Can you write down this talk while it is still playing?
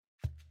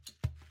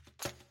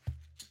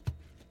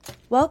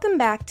Welcome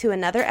back to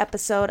another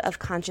episode of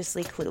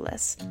Consciously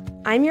Clueless.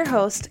 I'm your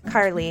host,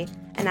 Carly,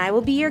 and I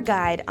will be your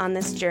guide on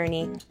this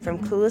journey from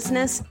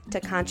cluelessness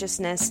to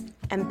consciousness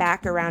and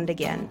back around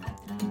again.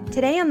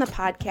 Today on the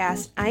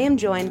podcast, I am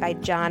joined by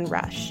John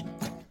Rush.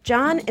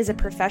 John is a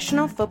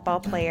professional football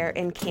player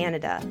in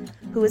Canada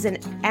who is an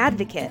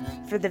advocate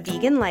for the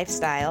vegan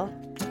lifestyle,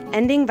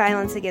 ending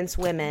violence against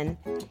women,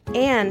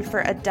 and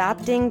for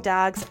adopting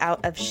dogs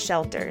out of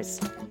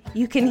shelters.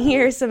 You can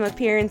hear some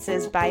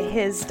appearances by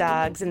his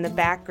dogs in the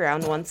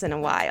background once in a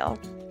while.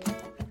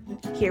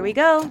 Here we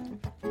go.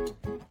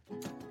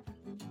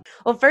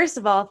 Well, first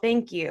of all,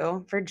 thank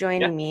you for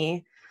joining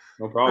me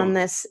on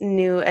this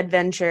new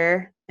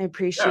adventure. I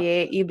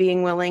appreciate you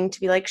being willing to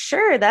be like,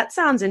 sure, that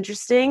sounds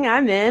interesting.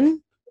 I'm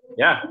in.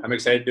 Yeah, I'm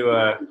excited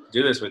to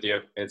do this with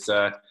you. It's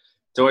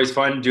always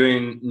fun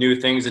doing new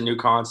things and new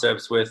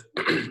concepts with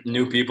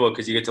new people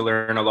because you get to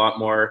learn a lot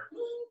more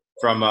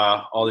from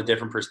all the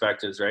different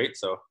perspectives, right?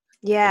 So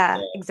yeah,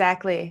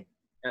 exactly.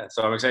 Yeah,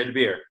 so I'm excited to be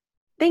here.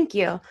 Thank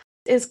you.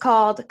 It's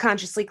called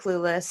Consciously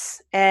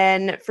Clueless.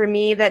 And for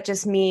me, that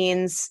just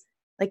means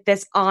like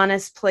this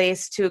honest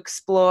place to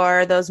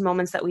explore those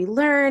moments that we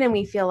learn and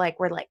we feel like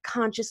we're like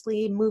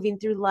consciously moving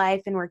through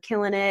life and we're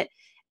killing it.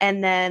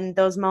 And then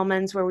those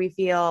moments where we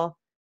feel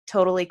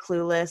totally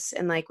clueless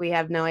and like we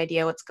have no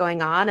idea what's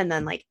going on, and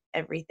then like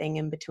everything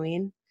in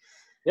between.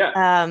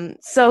 Yeah.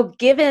 So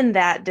given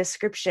that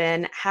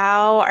description,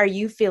 how are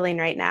you feeling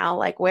right now?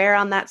 Like where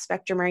on that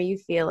spectrum are you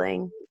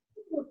feeling?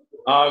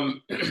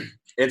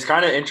 It's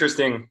kind of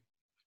interesting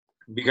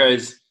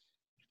because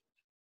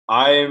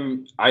I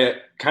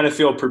kind of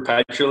feel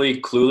perpetually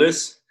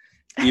clueless,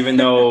 even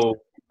though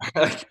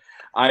like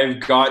I've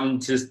gotten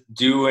to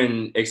do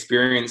and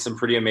experience some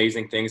pretty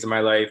amazing things in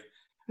my life.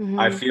 Mm-hmm.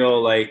 I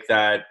feel like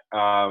that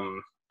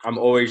I'm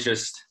always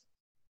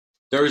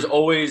there's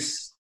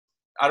always,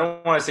 I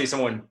don't want to say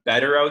someone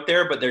better out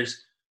there, but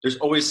there's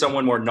always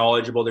someone more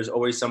knowledgeable. There's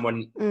always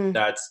someone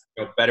that's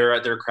better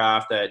at their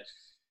craft that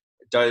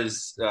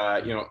does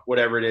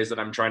whatever it is that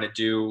I'm trying to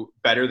do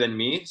better than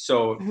me.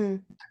 So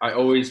I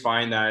always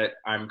find that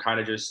I'm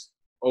kind of just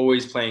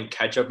always playing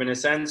catch up in a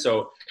sense.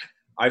 So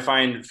I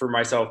find for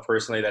myself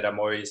personally that I'm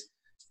always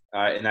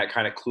in that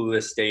kind of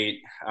clueless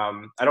state.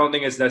 I don't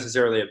think it's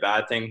necessarily a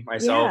bad thing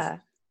myself,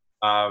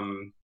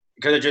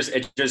 because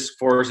it just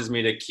forces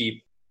me to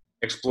keep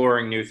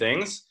exploring new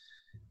things.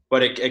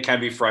 But it can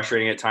be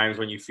frustrating at times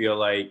when you feel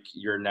like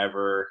you're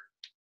never,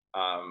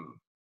 I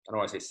don't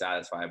want to say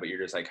satisfied, but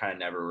you're just like kind of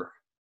never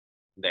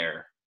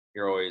there.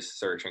 You're always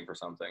searching for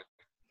something.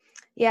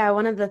 Yeah,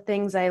 one of the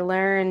things I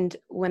learned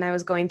when I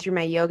was going through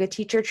my yoga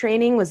teacher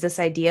training was this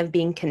idea of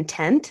being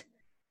content.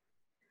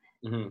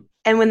 Mm-hmm.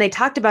 And when they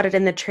talked about it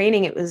in the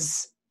training, it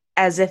was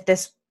as if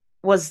this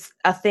was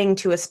a thing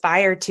to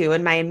aspire to.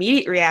 And my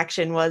immediate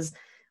reaction was,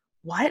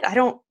 what?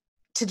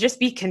 To just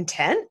be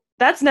content?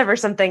 That's never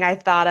something I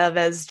thought of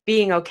as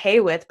being okay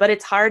with, but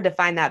it's hard to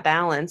find that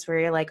balance where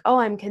you're like, oh,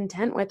 I'm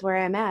content with where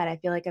I'm at. I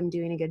feel like I'm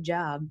doing a good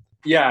job.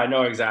 Yeah,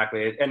 no,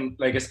 exactly. And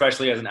like,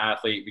 especially as an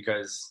athlete,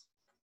 because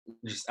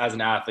just as an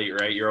athlete,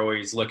 right, you're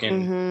always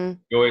looking,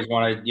 you always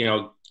want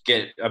to,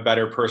 get a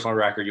better personal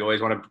record. You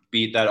always want to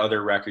beat that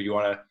other record. You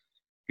want to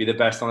be the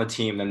best on the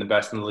team, then the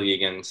best in the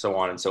league, and so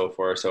on and so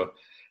forth. So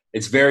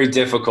it's very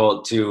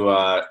difficult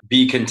to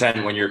be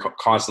content when you're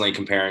constantly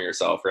comparing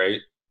yourself,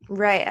 right?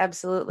 Right,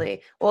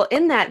 absolutely. Well,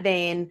 in that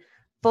vein,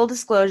 full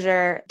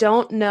disclosure,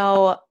 don't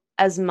know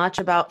as much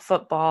about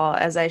football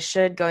as I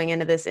should going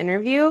into this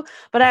interview,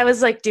 but I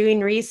was like doing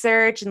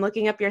research and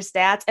looking up your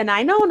stats, and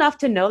I know enough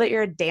to know that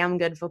you're a damn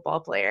good football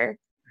player.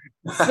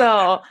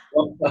 So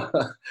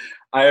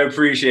I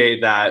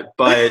appreciate that,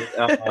 but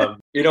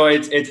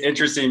it's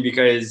interesting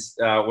because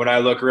when I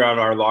look around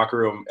our locker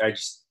room,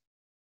 it's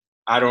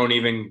hard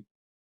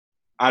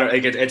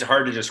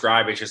to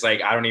describe. It's just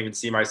like I don't even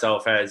see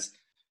myself as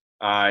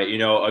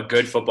a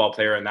good football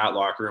player in that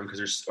locker room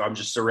because I'm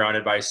just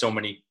surrounded by so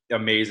many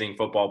amazing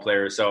football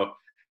players. So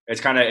it's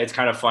kind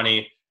of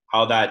funny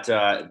how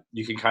that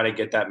you can kind of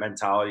get that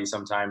mentality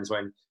sometimes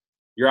when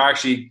you're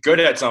actually good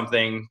at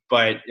something,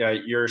 but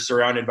you're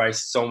surrounded by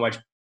so much,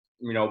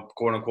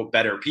 quote unquote,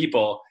 better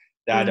people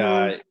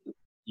that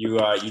you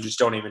just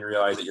don't even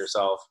realize it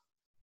yourself.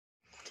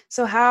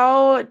 So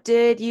how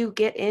did you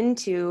get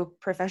into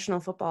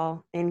professional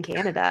football in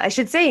Canada? I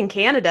should say in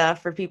Canada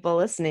for people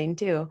listening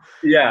too.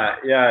 Yeah,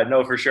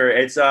 no, for sure.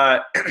 It's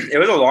it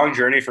was a long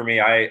journey for me.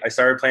 I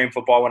started playing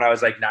football when I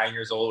was like 9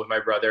 years old with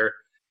my brother.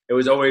 It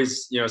was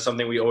always,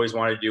 something we always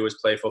wanted to do was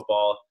play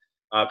football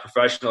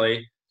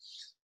professionally.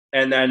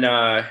 And then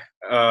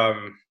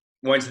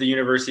went to the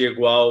University of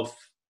Guelph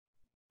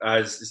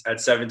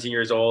at 17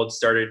 years old,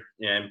 started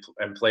and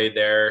played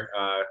there.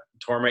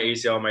 Tore my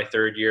ACL in my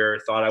third year,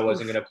 thought I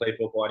wasn't going to play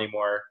football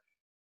anymore.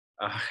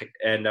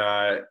 And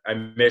I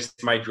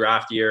missed my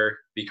draft year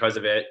because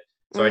of it.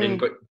 So I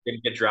didn't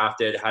get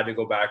drafted, had to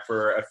go back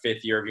for a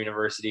fifth year of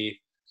university.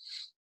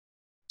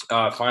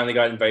 Finally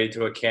got invited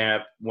to a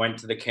camp, went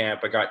to the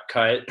camp, I got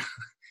cut.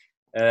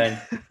 And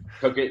then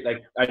took it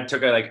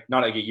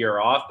not like a year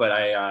off, but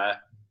I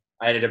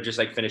I ended up just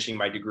like finishing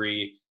my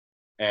degree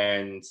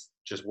and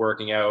just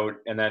working out.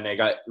 And then I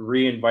got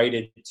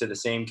re-invited to the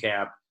same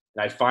camp,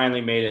 and I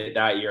finally made it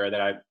that year.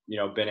 That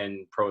I've been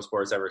in pro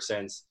sports ever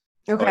since.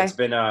 So Okay. it's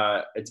been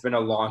a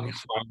long and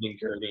winding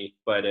journey,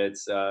 but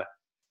it's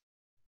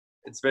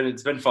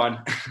been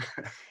fun.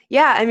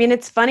 Yeah, I mean,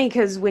 it's funny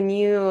because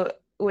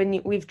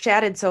we've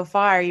chatted so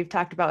far, you've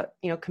talked about,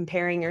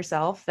 comparing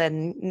yourself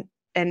and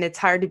it's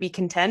hard to be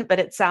content, but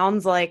it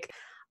sounds like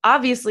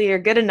obviously you're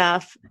good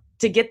enough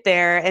to get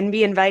there and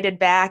be invited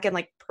back and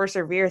like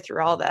persevere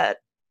through all that.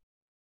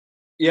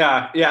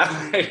 Yeah,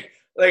 yeah.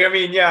 Like I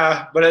mean,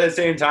 yeah, but at the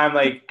same time,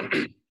 like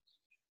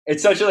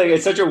it's such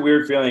a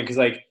weird feeling because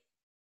like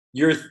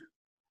you're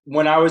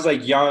when I was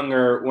like young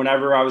or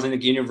whenever I was in the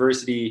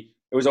university,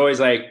 it was always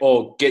like,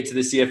 oh, get to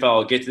the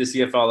CFL, get to the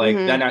CFL. Like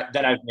Mm-hmm.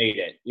 then I've made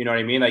it. You know what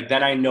I mean? Like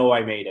then I know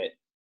I made it.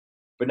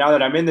 But now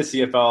that I'm in the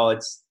CFL,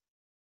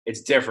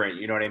 it's different.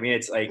 You know what I mean?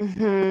 It's like,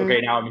 Mm-hmm. okay,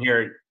 now I'm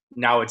here.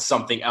 Now it's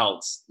something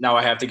else. Now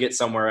I have to get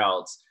somewhere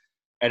else.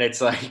 And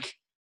it's like,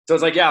 so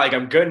it's like, yeah, like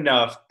I'm good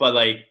enough, but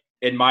like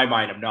in my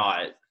mind, I'm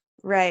not.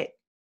 Right.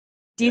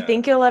 Do you Yeah.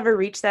 think you'll ever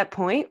reach that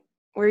point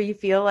where you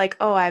feel like,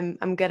 oh,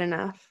 I'm good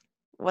enough?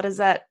 What does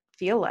that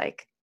feel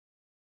like?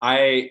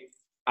 I,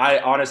 I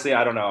honestly,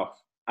 I don't know.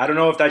 I don't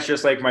know if that's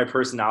just like my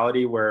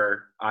personality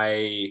where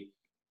I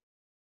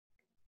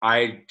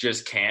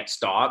just can't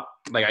stop.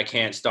 Like I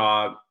can't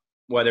stop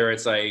whether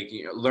it's like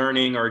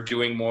learning or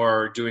doing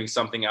more or doing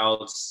something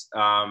else.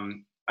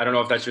 I don't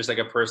know if that's just like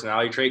a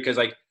personality trait because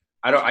like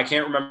I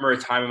can't remember a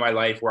time in my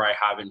life where I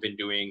haven't been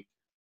doing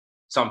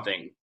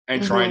something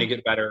and trying to Mm-hmm.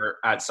 get better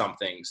at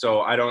something.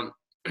 So I don't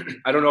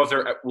I don't know if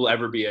there will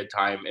ever be a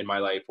time in my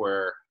life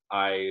where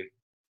I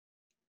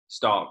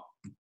stop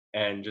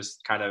and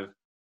just kind of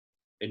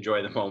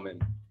enjoy the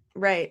moment.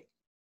 Right.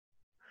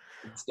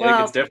 It's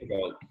Well,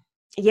 difficult.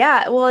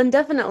 yeah, well, and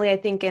definitely I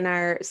think in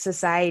our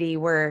society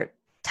we're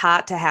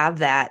taught to have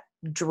that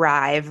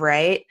drive,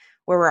 right?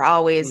 Where we're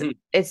always Mhm.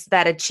 it's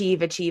that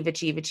achieve, achieve,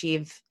 achieve,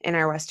 achieve in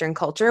our Western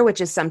culture, which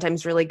is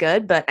sometimes really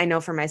good, but I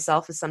know for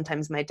myself is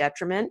sometimes my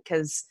detriment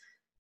because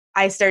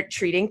I start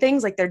treating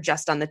things like they're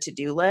just on the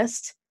to-do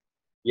list.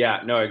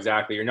 Yeah, no,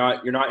 exactly. You're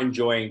not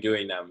enjoying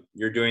doing them.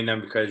 You're doing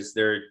them because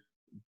they're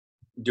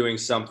doing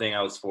something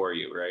else for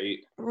you, right?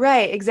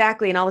 Right,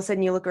 exactly. And all of a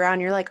sudden you look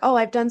around, you're like, oh,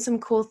 I've done some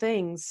cool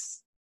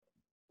things.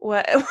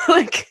 What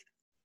like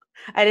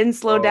I didn't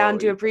slow down Oh,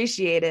 to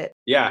appreciate it.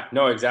 yeah,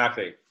 no,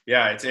 exactly.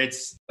 Yeah,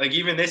 it's like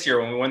even this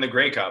year when we won the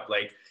Grey Cup,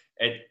 like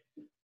it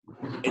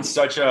it was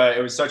such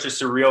a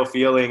surreal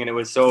feeling, and it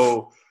was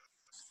so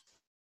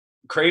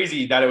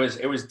crazy that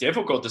it was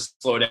difficult to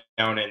slow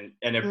down and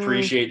Mm,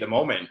 appreciate the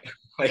moment,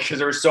 like because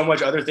there was so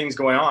much other things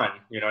going on.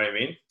 You know what I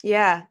mean?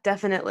 yeah,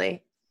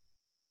 definitely.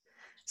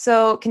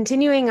 So,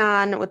 continuing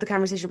on with the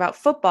conversation about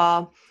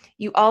football,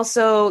 you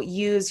also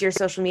use your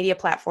social media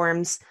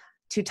platforms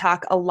to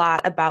talk a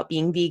lot about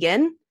being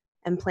vegan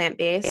and plant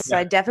based. So,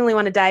 Yeah. I definitely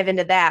want to dive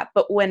into that.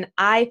 But when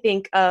I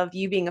think of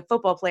you being a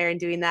football player and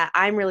doing that,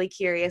 I'm really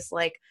curious.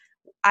 Like,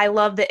 I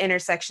love the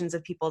intersections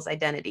of people's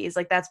identities.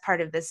 Like, that's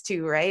part of this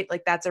too, right?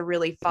 Like, that's a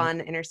really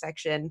fun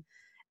intersection.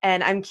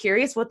 And I'm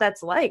curious what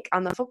that's like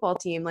on the football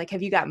team. Like,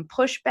 have you gotten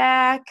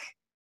pushback?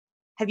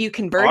 Have you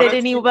converted Honestly,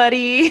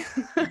 anybody?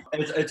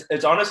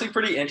 it's honestly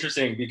pretty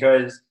interesting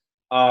because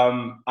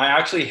I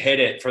actually hid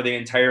it for the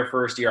entire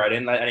first year. I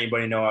didn't let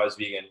anybody know I was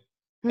vegan,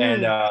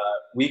 and Hmm.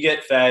 we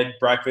get fed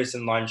breakfast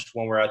and lunch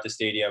when we're at the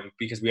stadium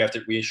because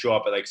we show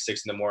up at like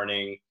 6 in the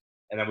morning,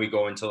 and then we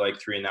go until like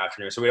 3 in the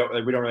afternoon. So we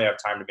don't really have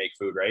time to make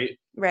food, right?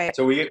 Right.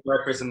 So we get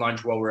breakfast and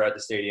lunch while we're at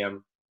the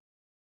stadium,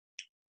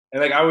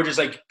 and like I would just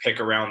like pick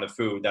around the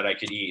food that I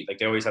could eat. Like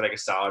they always had like a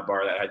salad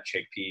bar that had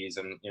chickpeas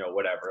and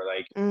whatever.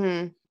 Like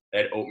Hmm. they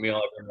had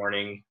oatmeal every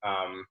morning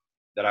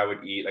that I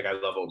would eat. Like I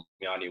love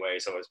oatmeal anyway,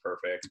 so it was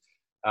perfect.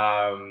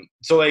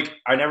 So like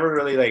I never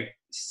really like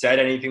said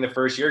anything the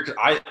first year because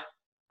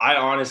I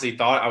honestly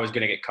thought I was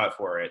gonna get cut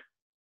for it.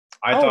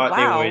 I Oh, thought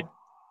they would, wow.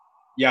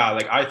 yeah,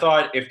 like I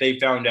thought if they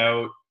found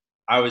out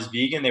I was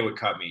vegan, they would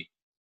cut me.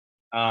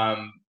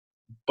 Um,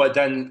 but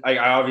then I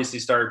obviously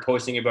started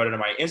posting about it on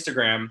my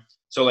Instagram,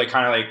 so like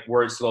kind of like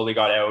word slowly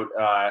got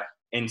out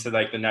into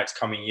like the next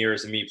coming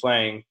years of me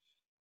playing.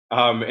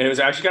 And it was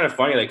actually kind of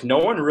funny. Like no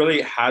one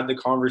really had the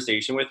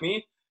conversation with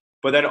me,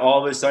 but then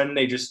all of a sudden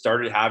they just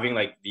started having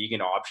like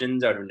vegan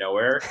options out of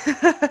nowhere.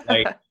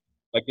 Like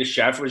like the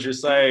chef was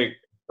just like,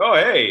 "Oh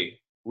hey,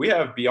 we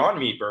have Beyond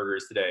Meat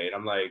burgers today," and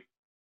I'm like,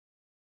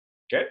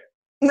 "Okay."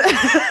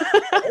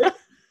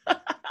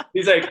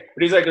 He's like,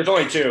 "There's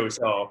only two,"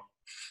 so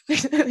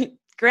I'm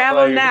Grab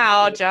them like,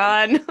 now,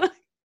 John.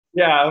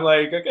 "Yeah." I'm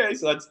like, "Okay,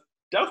 so that's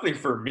definitely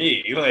for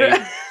me." Like,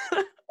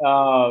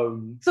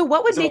 So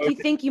what would so make you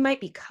think you might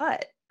be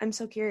cut? I'm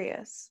so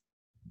curious.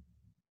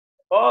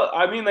 well,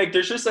 I mean, like,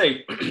 there's just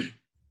like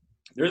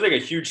there's like a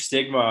huge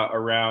stigma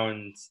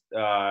around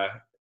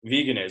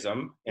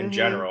veganism in Hmm.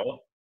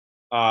 general,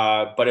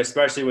 but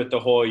especially with the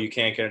whole you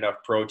can't get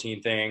enough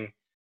protein thing.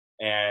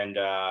 And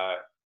I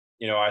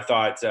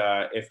thought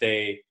if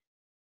they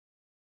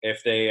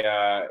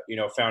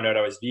found out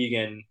I was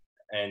vegan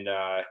and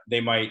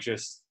they might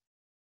just,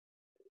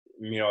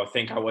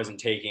 think I wasn't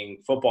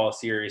taking football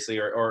seriously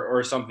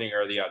or something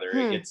or the other.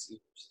 It's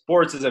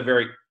sports is a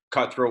very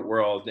cutthroat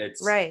world.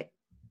 It's right.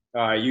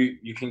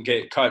 You can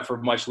get cut for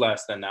much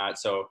less than that.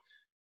 So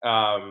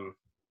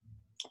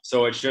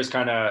it's just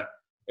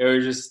it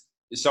was just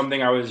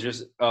something I was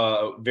just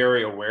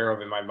very aware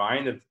of in my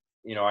mind of,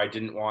 I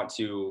didn't want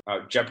to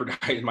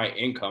jeopardize my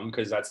income,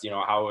 because that's,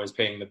 how I was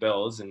paying the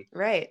bills, and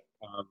right.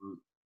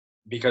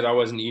 Because I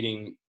wasn't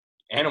eating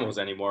animals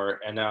anymore.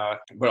 And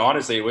but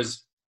honestly, it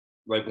was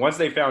like, once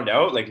they found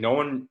out, like, no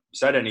one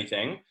said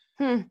anything.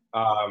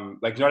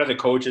 Like, none of the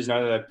coaches,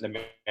 none of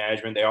the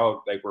management, they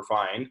all like were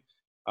fine.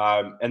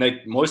 And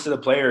like, most of the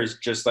players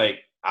just like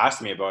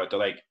asked me about it. They're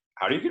like,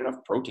 how do you get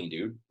enough protein,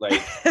 dude?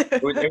 Like,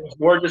 it was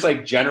more just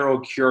like general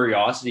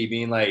curiosity,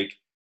 being like,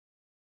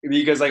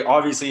 because like,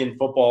 obviously in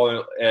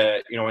football,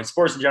 in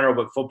sports in general,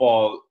 but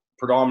football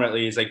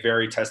predominantly is like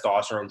very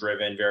testosterone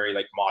driven, very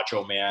like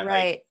macho man.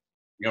 Right. Like,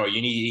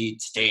 you need to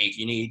eat steak,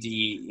 you need to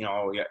eat,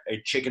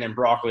 chicken and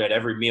broccoli at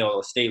every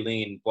meal, stay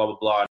lean, blah, blah,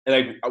 blah. And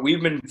like,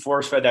 we've been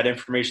force fed that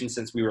information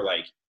since we were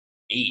like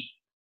 8.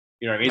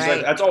 You know what I mean? Right.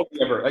 So that's all we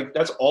ever, like,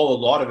 that's all a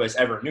lot of us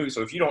ever knew.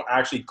 So if you don't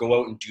actually go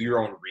out and do your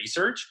own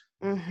research,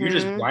 you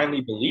just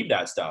blindly believe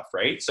that stuff,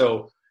 right?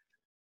 So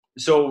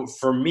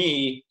for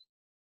me,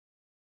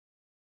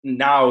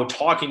 now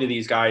talking to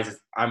these guys,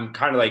 I'm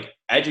kind of like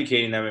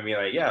educating them and being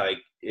like, yeah, like,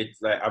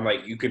 it's like, I'm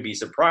like, you could be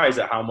surprised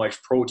at how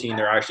much protein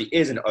there actually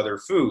is in other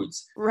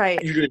foods.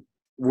 Right. You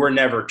were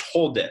never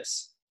told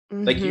this.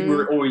 Like, you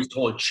were always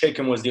told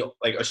chicken was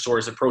a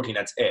source of protein.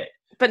 That's it.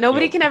 But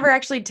nobody can ever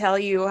actually tell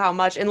you how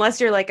much, unless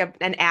you're like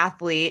an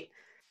athlete.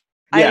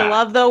 Yeah. I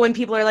love, though, when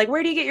people are like,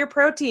 where do you get your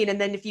protein? And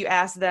then if you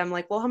ask them,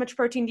 like, well, how much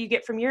protein do you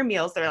get from your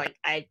meals? They're like,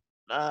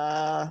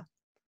 I'm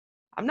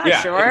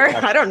not sure.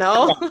 Exactly. I don't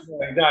know.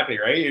 Exactly,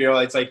 right?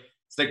 It's like,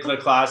 it's the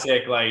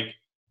classic, like,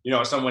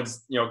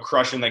 someone's,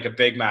 crushing like a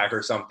Big Mac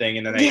or something,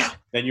 and then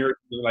then you're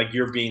like,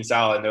 you're being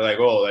salad, and they're like,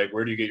 oh, like,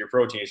 where do you get your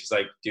protein? It's just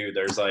like, dude,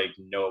 there's like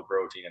no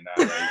protein in that.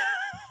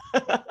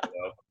 Like,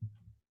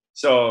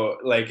 So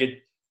like,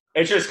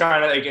 it's just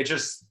kind of like,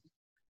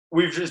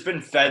 we've just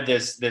been fed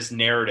this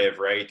narrative,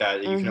 right,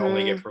 that you can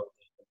only get protein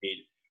from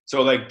meat.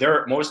 So like,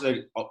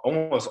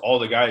 almost all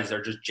the guys,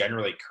 they're just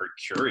generally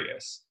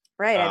curious.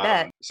 Right, I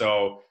bet.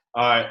 So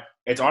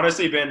it's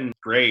honestly been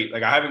great.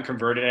 Like, I haven't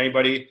converted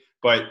anybody,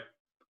 but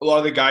a lot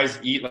of the guys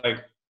eat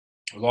like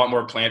a lot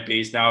more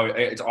plant-based now.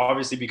 It's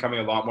obviously becoming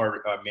a lot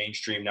more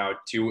mainstream now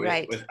too,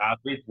 with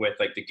athletes, with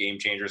like the Game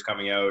Changers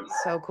coming out.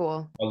 So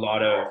cool. A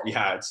lot of,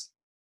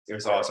 it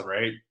was awesome,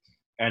 right?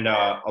 And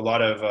a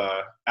lot of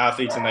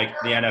athletes in like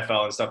the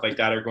NFL and stuff like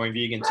that are going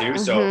vegan too.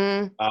 So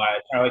kind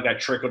of like that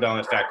trickle down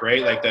effect,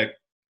 right? Like,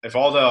 if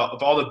all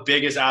the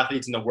biggest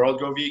athletes in the world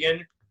go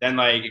vegan, then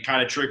like, it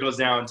kind of trickles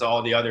down to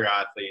all the other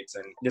athletes.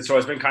 And so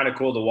it's been kind of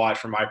cool to watch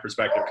from my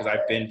perspective, because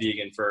I've been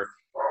vegan for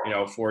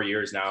 4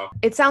 years now.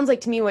 It sounds like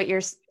to me what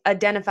you're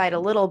identified a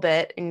little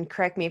bit, and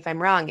correct me if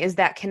I'm wrong, is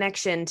that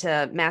connection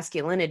to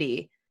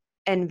masculinity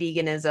and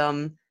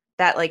veganism,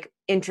 that like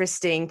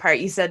interesting part.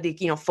 You said,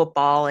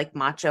 football, like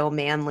macho,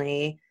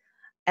 manly.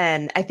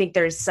 And I think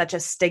there's such a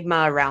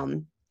stigma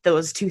around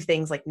those two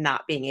things, like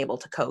not being able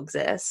to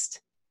coexist.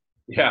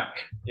 Yeah.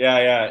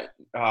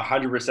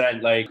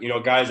 100%. Like,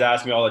 guys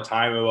ask me all the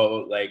time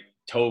about like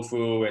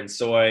tofu and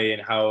soy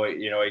and how it,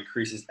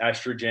 increases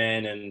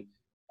estrogen,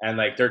 and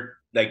like, they're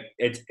like,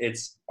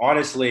 it's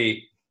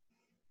honestly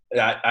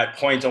at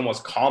points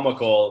almost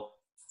comical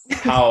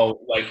how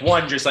like,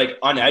 one, just like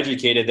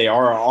uneducated they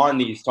are on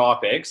these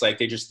topics. Like,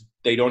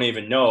 they don't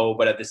even know,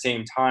 but at the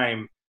same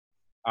time,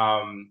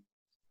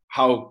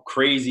 how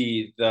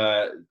crazy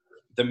the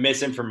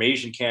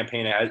misinformation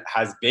campaign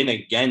has been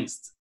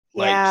against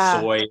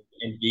like soy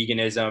and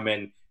veganism,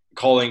 and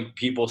calling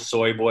people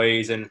soy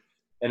boys and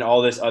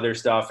all this other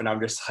stuff. And I'm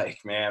just like,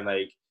 man,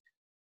 like,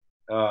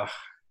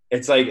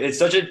 it's like, it's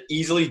such an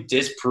easily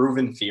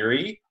disproven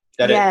theory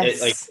that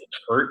it like, it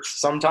hurts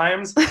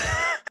sometimes.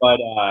 But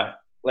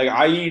like,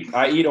 I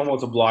eat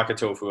almost a block of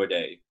tofu a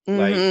day.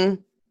 Like,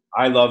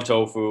 I love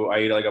tofu.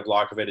 I eat like a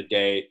block of it a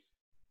day.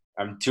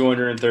 I'm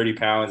 230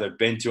 pounds. I've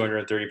been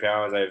 230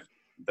 pounds. I've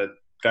the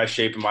best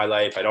shape of my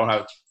life. I don't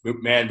have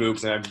man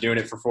boobs, and I'm doing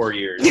it for 4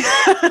 years.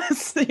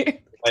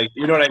 Like,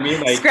 you know what I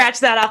mean? Like, scratch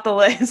that off the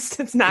list.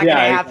 It's not going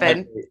to happen.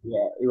 Exactly.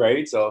 Yeah,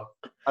 right. So,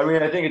 I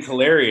mean, I think it's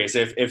hilarious.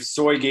 If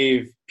soy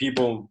gave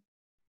people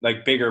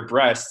like bigger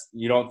breasts,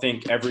 you don't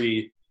think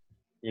every,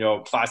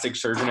 plastic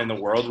surgeon in the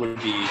world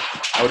would be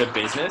out of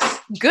business?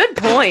 Good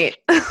point.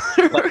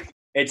 Like,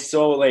 it's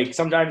so like,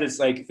 sometimes it's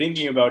like,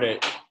 thinking about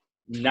it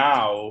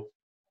now,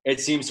 it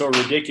seems so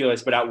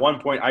ridiculous, but at one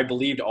point I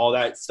believed all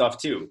that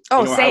stuff too.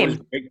 Oh, same. I was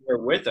right there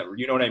with them.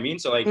 You know what I mean?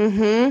 So like,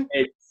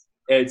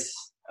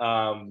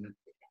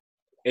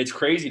 it's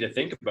crazy to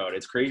think about.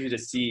 It's crazy to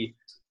see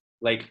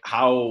like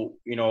how,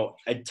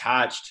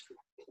 attached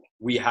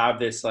we have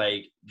this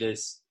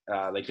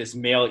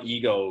male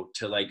ego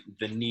to like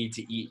the need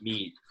to eat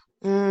meat.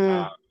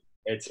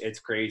 It's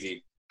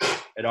crazy.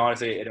 It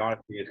honestly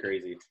is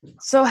crazy.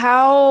 So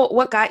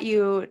what got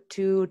you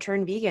to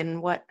turn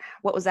vegan? What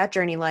was that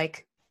journey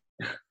like?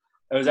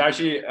 It was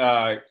actually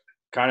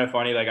kind of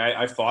funny. Like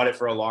I fought it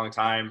for a long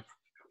time.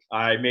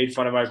 I made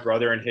fun of my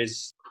brother and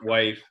his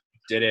wife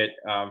did it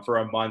for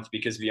a month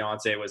because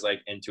Beyonce was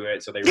like into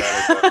it. So they read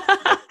her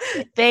book.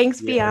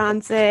 Thanks,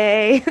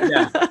 Beyonce.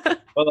 Yeah.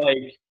 But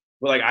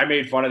like I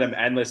made fun of them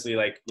endlessly,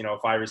 like,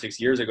 5 or 6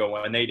 years ago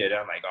when they did it.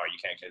 I'm like, oh, you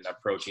can't get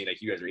enough protein. Like,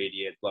 you guys are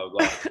idiots, blah,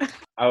 blah.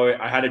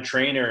 I had a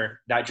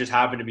trainer that just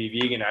happened to be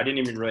vegan. I didn't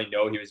even really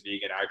know he was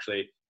vegan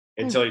actually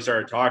until he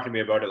started talking to me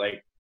about it,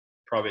 like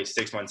probably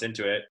 6 months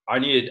into it. I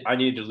needed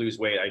to lose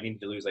weight. I needed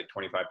to lose like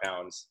 25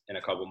 pounds in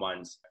a couple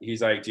months.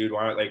 He's like, dude,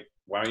 why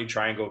don't you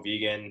try and go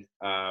vegan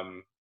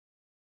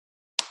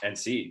and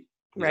see?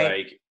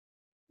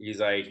 He's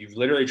like, you've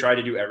literally tried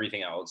to do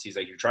everything else. He's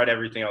like, you've tried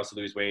everything else to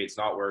lose weight. It's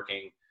not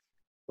working.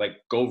 Like,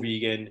 go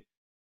vegan.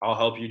 I'll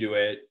help you do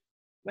it.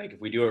 Like, if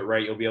we do it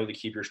right, you'll be able to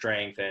keep your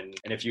strength. And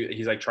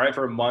he's like, try it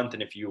for a month.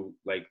 And if you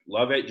like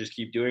love it, just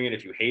keep doing it.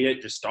 If you hate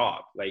it, just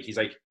stop. Like, he's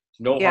like,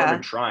 no harm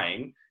in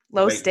trying.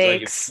 Low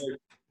stakes.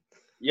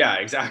 Yeah,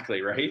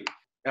 exactly. Right.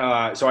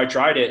 So I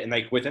tried it, and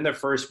like within the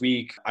first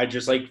week, I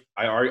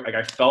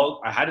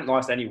felt I hadn't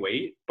lost any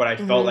weight, but I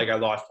felt like I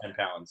lost 10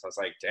 pounds. I was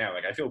like, damn,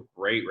 like I feel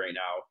great right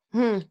now.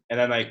 And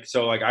then like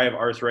I have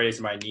arthritis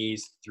in my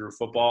knees through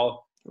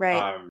football.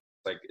 Right.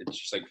 Like it's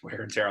just like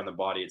wear and tear on the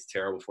body. It's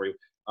terrible for you.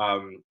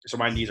 So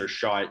my knees are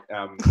shot,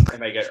 and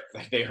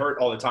they hurt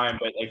all the time.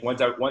 But like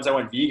once I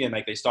went vegan,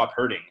 like they stopped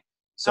hurting.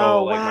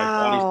 So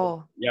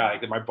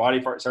my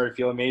body started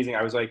feeling amazing.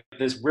 I was like,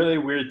 this really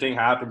weird thing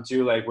happened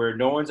too, like where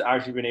no one's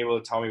actually been able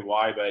to tell me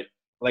why. But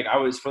like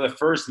for the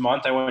first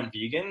month I went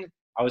vegan,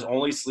 I was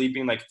only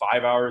sleeping like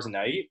 5 hours a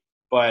night,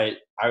 but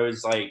I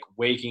was like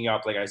waking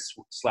up like I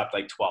slept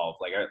like 12.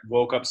 Like I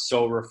woke up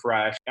so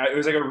refreshed. It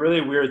was like a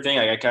really weird thing.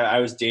 Like I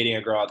was dating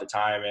a girl at the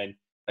time, and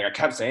like I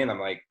kept saying,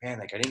 I'm like, man,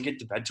 like I didn't get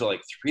to bed till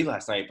like 3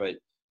 last night, but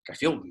I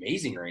feel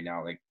amazing right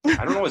now. Like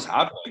I don't know what's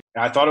happening.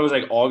 And I thought it was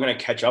like all gonna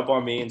catch up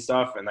on me and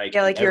stuff, and like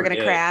you were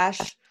gonna crash.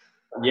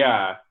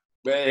 Yeah,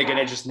 but like, and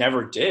it just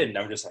never did. And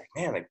I'm just like,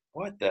 man, like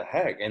what the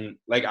heck? And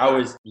like I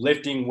was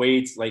lifting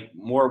weights, like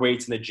more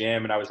weights in the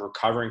gym, and I was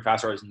recovering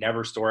faster. I was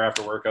never sore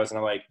after workouts, and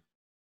I'm like,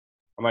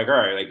 all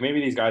right, like maybe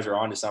these guys are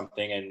onto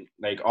something. And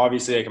like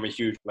obviously, like I'm a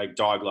huge like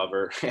dog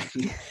lover.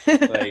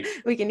 And, like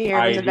we can hear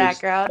him in the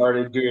background.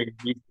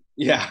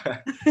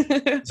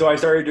 So I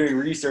started doing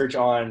research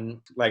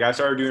on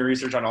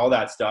all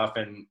that stuff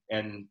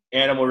and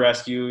animal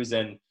rescues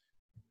and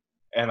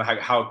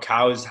how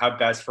cows have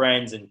best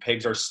friends and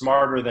pigs are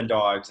smarter than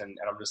dogs. And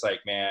I'm just like,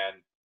 man,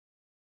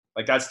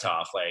 like that's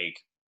tough. Like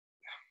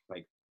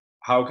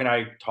how can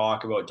I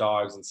talk about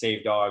dogs and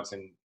save dogs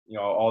and,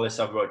 all this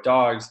stuff about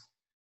dogs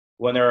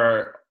when there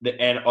are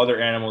other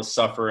animals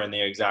suffer in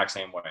the exact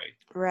same way.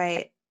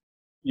 Right.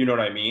 You know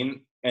what I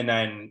mean? And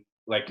then,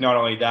 like, not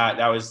only that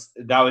was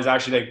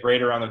actually like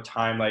right around the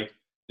time like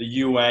the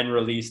UN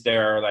released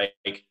their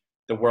like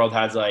the world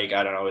has like,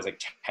 I don't know, it was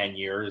like 10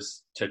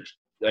 years to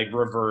like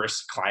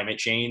reverse climate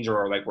change,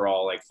 or like we're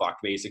all like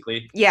fucked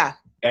basically. Yeah.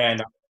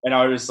 And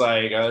I was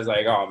like,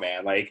 oh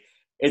man, like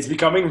it's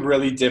becoming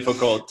really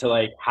difficult to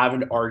like have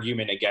an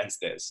argument against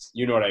this.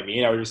 You know what I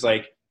mean? I was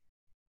like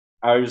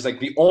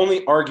the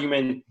only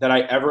argument that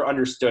I ever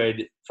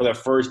understood for the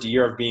first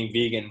year of being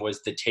vegan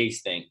was the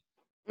taste thing.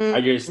 I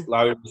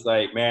was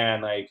like,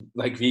 man,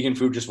 like vegan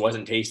food just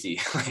wasn't tasty.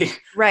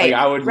 Right. Like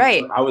I would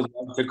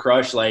love to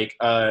crush like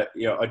a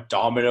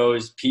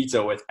Domino's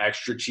pizza with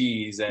extra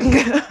cheese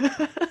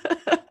and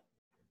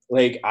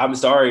like I'm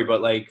sorry,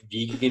 but like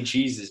vegan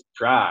cheese is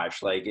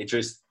trash. Like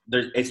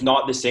it's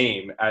not the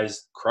same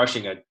as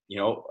crushing a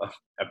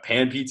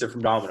pan pizza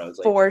from Domino's.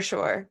 Like, for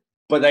sure.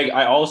 But like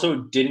I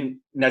also didn't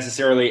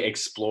necessarily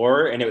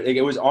explore, and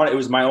it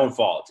was my own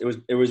fault.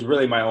 It was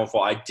really my own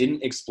fault. I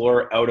didn't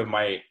explore out of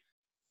my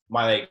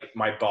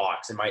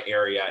box in my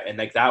area, and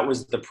like that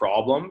was the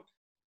problem,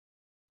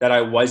 that I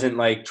wasn't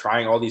like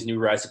trying all these new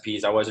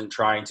recipes. I wasn't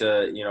trying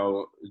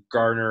to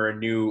garner a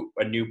new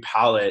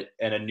palate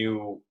and a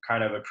new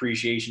kind of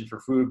appreciation for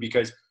food,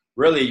 because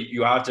really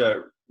you have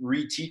to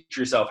reteach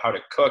yourself how to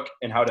cook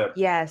and how to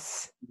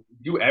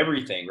do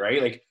everything, right?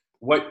 Like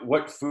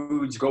what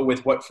foods go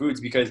with what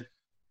foods, because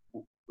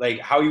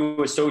like how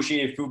you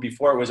associated food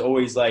before, it was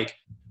always like,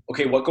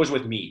 okay, what goes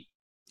with meat?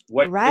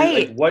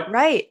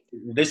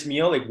 This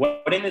meal, like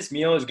what in this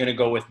meal is going to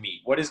go with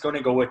meat? What is going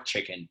to go with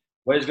chicken?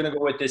 What is going to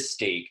go with this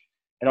steak?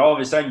 And all of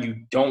a sudden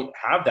you don't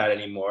have that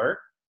anymore.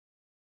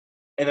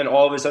 And then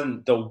all of a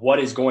sudden the what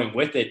is going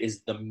with it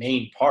is the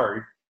main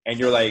part. And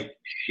you're like,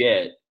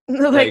 shit.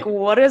 Like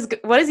what is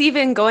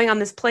even going on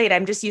this plate?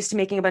 I'm just used to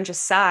making a bunch of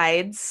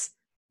sides.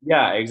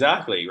 Yeah,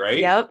 exactly. Right.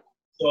 Yep.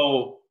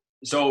 So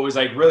it was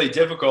like really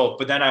difficult.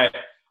 But then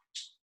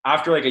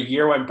after like a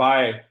year went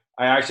by,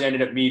 I actually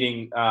ended up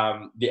meeting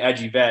the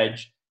Edgy Veg,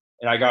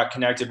 and I got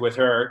connected with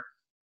her,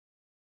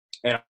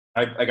 and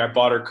I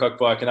bought her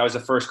cookbook, and that was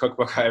the first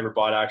cookbook I ever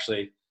bought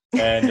actually.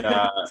 And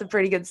it's a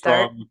pretty good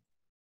start.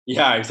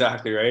 Yeah,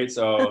 exactly. Right.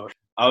 So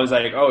I was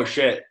like, oh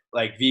shit,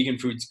 like vegan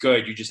food's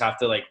good. You just have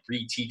to like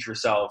reteach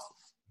yourself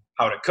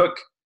how to cook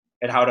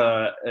and how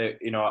to,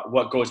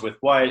 what goes with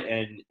what.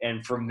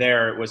 And from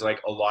there it was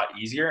like a lot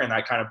easier. And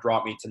that kind of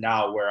brought me to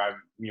now where I'm,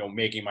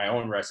 making my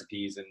own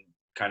recipes and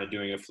kind of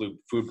doing a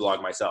food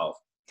blog myself.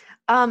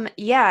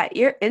 Yeah,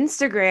 your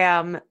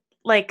Instagram,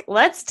 like,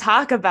 let's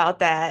talk about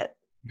that.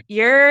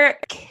 You're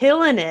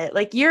killing it.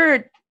 Like,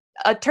 you're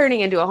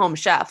turning into a home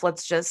chef.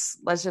 Let's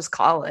just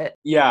call it.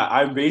 Yeah,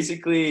 I'm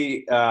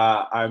basically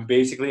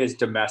as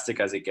domestic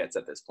as it gets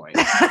at this point.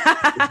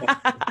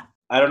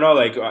 I don't know,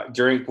 like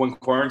during when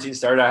quarantine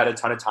started, I had a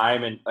ton of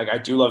time, and like I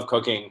do love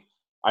cooking.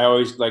 I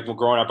always like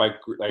growing up,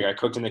 I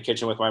cooked in the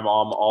kitchen with my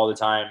mom all the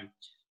time.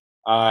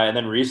 And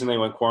then recently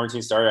when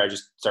quarantine started, I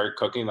just started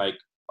cooking like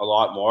a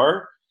lot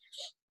more.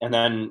 And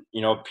then,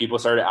 people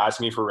started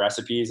asking me for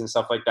recipes and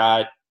stuff like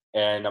that.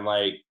 And I'm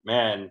like,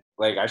 man,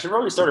 like I should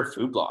probably start a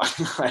food blog.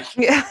 Like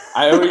Yeah.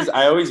 I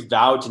always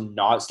vowed to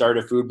not start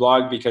a food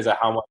blog because of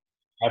how much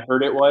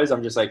effort it was.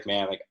 I'm just like,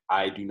 man, like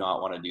I do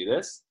not want to do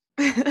this.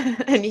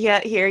 And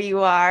yet here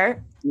you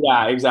are.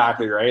 Yeah,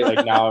 exactly. Right.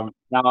 Like now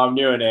I'm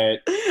doing it.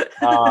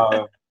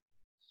 But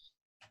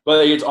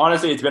like,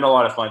 it's been a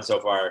lot of fun so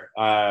far.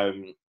 I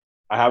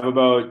have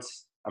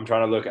I'm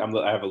trying to look,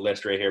 I have a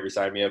list right here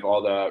beside me of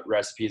all the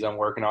recipes I'm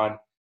working on.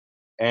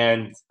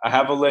 And I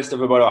have a list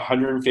of about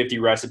 150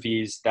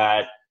 recipes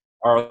that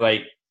are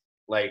like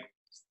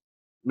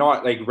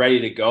not like ready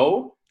to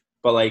go,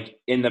 but like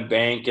in the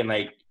bank and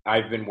like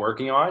I've been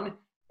working on.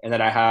 And then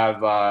I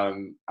have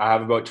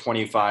about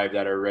 25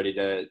 that are ready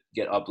to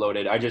get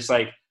uploaded. I just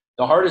like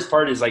the hardest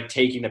part is like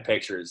taking the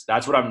pictures.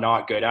 That's what I'm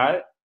not good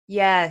at.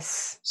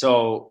 Yes.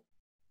 So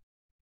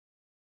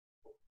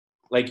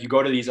like you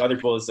go to these other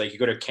people's, like you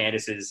go to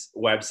Candace's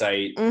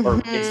website or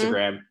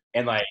Instagram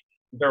and like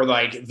they're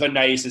like the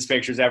nicest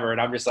pictures ever.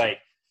 And I'm just like,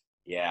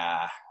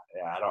 yeah,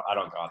 I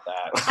don't got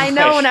that. I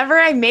know whenever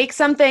I make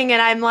something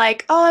and I'm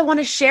like, oh, I want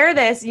to share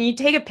this. And you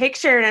take a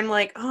picture and I'm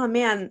like, oh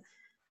man,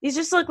 these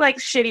just look like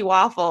shitty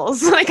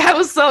waffles. Like I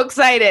was so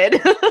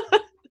excited.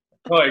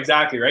 Oh,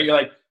 exactly. Right. You're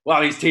like,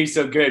 wow, these taste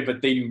so good,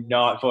 but they do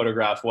not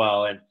photograph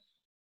well. And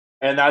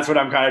that's what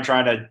I'm kind of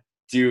trying to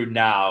do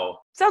now.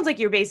 Sounds like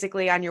you're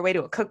basically on your way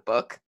to a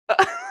cookbook.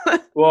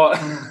 Well,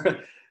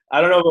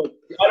 I don't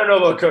know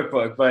about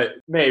cookbook, but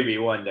maybe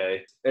one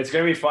day. It's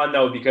going to be fun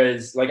though,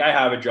 because like I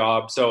have a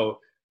job. So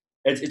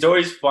it's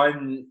always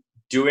fun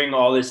doing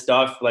all this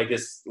stuff, like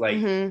this, like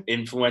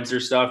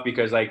influencer stuff,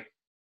 because like,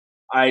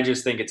 I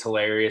just think it's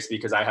hilarious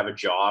because I have a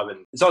job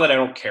and it's not that I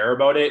don't care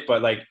about it,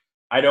 but like,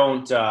 I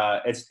don't,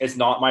 it's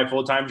not my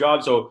full-time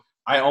job. So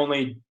I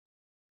only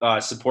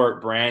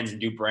support brands and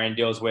do brand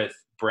deals with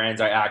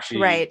brands I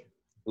actually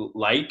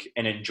like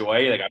and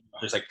enjoy. Like I'm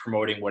just like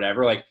promoting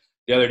whatever. Like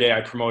the other day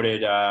I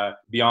promoted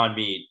Beyond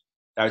Meat.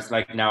 That was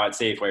like now at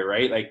Safeway,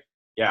 right? Like,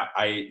 yeah,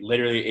 I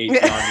literally ate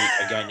Beyond Meat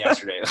again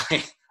yesterday.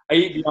 Like I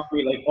eat Beyond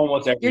Meat like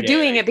almost every day. You're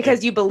doing it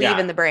because you believe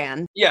in the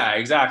brand. Yeah,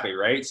 exactly.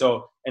 Right.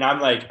 So, and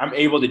I'm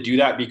able to do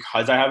that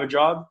because I have a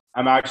job.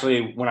 I'm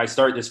actually, when I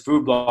start this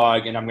food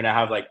blog and I'm going to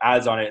have like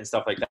ads on it and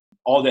stuff like that,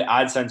 all the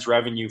AdSense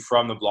revenue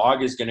from the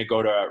blog is going to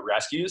go to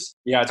rescues.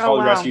 Yeah. It's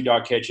called Rescue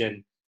Dog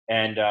Kitchen.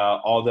 And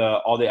all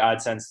the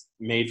AdSense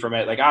made from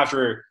it, like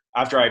after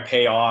I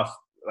pay off,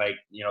 like,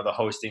 the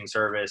hosting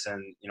service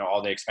and,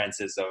 all the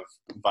expenses of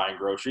buying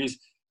groceries,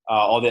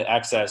 all the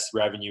excess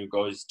revenue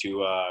goes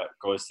to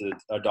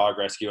a dog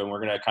rescue.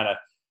 And I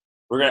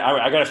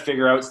got to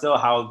figure out still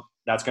how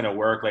that's going to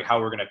work, like how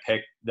we're going to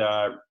pick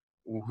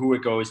who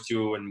it goes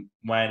to and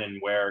when and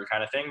where and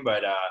kind of thing.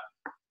 But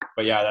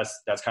yeah,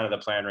 that's kind of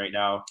the plan right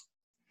now.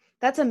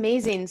 That's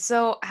amazing.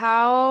 So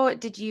how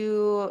did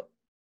you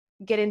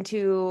get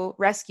into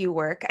rescue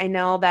work? I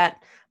know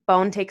that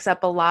Bone takes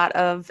up a lot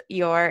of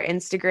your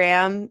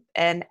Instagram,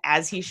 and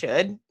as he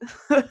should.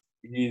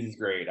 He's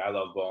great. I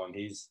love Bone.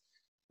 He's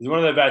one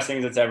of the best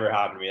things that's ever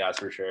happened to me, that's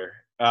for sure.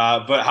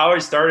 But how I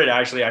started,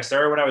 actually, I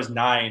started when I was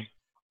 9.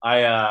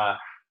 I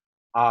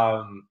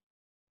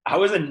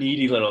was a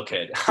needy little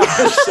kid.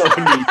 I was so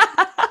needy.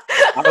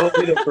 I will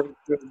be the first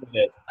to admit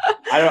it.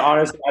 I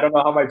don't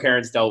know how my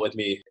parents dealt with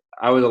me.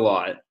 I was a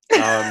lot.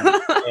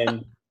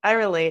 And I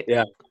relate.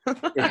 Yeah.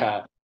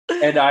 Yeah.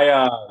 And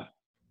I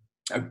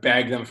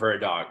begged them for a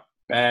dog.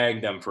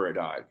 Like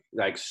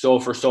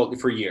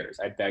for years.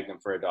 I begged them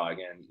for a dog,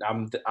 and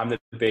I'm the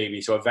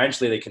baby. So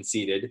eventually they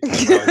conceded.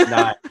 I was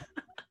 9.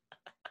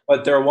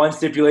 But their one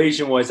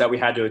stipulation was that we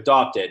had to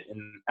adopt it.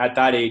 And at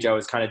that age, I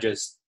was kind of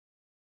just,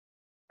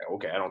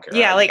 okay, I don't care.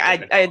 Yeah, like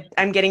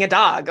I'm getting a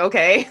dog.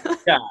 Okay.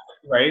 Yeah,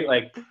 right.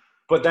 Like,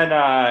 but then,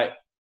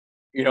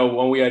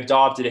 when we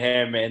adopted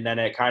him, and then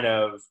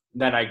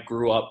then I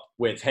grew up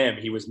with him.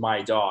 He was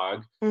my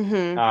dog.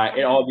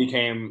 It all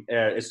became,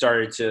 it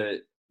started to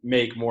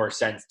make more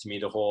sense to me,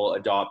 the whole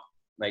adopt,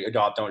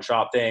 don't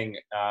shop thing.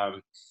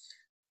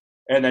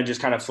 And then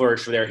just kind of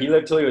flourished from there. He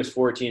lived till he was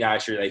 14,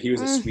 actually. Like, he was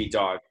a sweet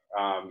dog.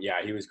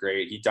 Yeah, he was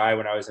great. He died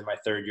when I was in my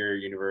 3rd year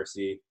of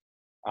university.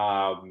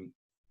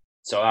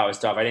 So that was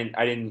tough. And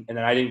then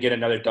I didn't get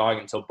another dog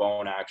until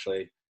Bone,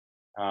 actually.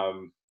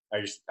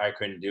 I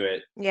couldn't do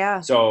it.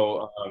 Yeah.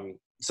 So,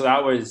 so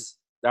that was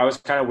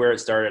kind of where it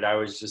started. I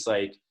was just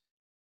like,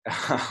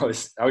 I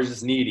was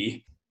just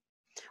needy.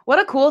 What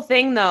a cool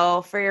thing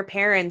though for your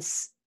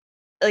parents,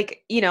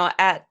 like,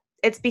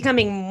 it's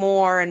becoming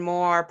more and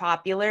more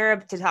popular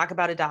to talk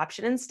about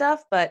adoption and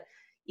stuff, but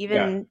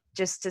even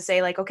just to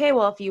say like, okay,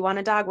 well, if you want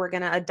a dog, we're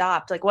going to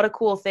adopt. Like, what a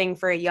cool thing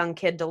for a young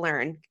kid to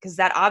learn, because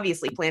that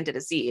obviously planted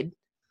a seed.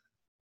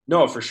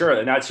 No, for sure.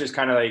 And that's just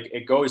kind of like,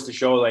 it goes to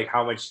show like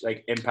how much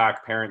like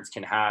impact parents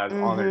can have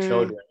on their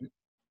children.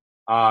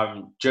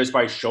 Just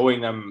by showing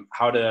them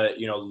how to,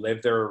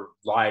 live their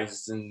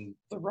lives in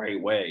the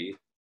right way.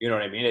 You know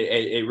what I mean?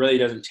 It really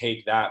doesn't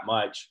take that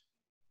much.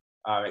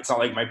 It's not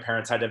like my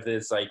parents had to have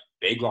this like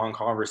big long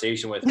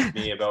conversation with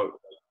me about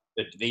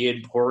the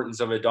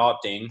importance of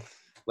adopting.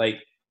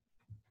 Like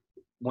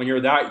when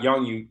you're that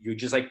young, you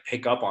just like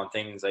pick up on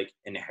things like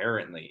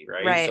inherently,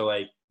 right? So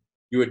like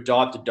you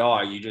adopt a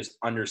dog, you just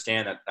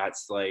understand that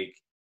that's like,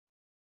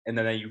 and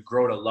then you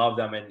grow to love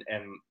them, and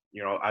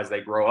as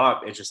they grow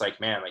up, it's just like,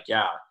 man, like,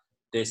 yeah,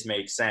 this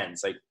makes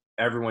sense. Like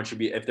everyone should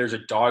be, if there's a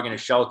dog in a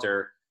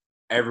shelter,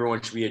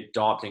 everyone should be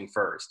adopting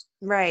first.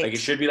 Right. Like it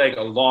should be like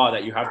a law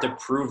that you have to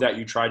prove that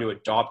you try to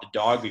adopt a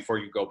dog before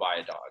you go buy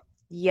a dog.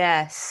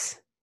 Yes.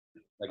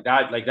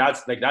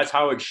 That's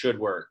how it should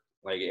work.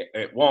 Like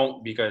it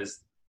won't, because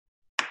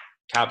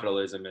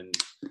capitalism and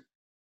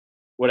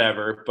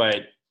whatever,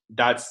 but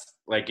that's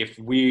like, if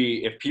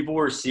people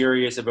were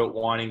serious about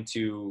wanting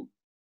to,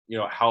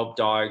 help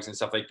dogs and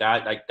stuff like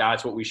that, like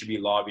that's what we should be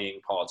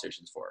lobbying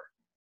politicians for.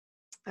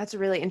 That's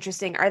really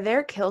interesting. Are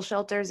there kill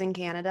shelters in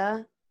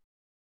Canada?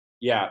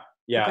 Yeah.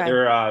 Okay.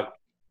 There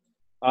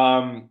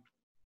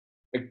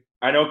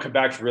I know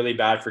Quebec's really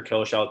bad for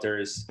kill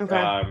shelters.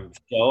 Okay.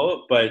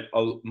 But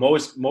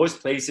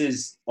most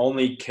places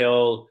only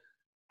kill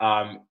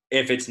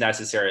if it's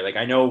necessary. Like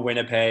I know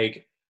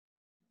Winnipeg,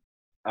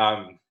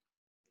 like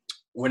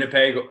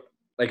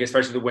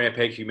especially the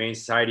Winnipeg Humane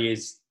Society,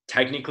 is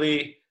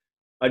technically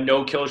a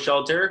no-kill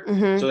shelter.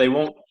 So they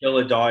won't kill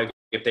a dog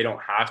if they don't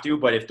have to.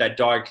 But if that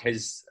dog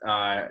has,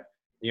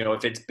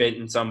 if it's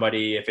bitten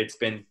somebody, if it's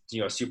been,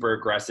 super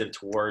aggressive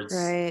towards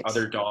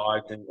other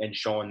dogs and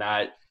showing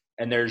that,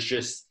 and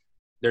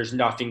there's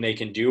nothing they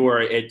can do,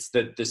 or it's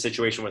the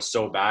situation was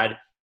so bad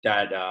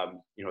that,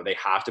 they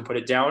have to put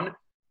it down.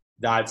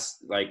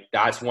 That's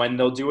when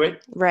they'll do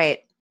it. Right.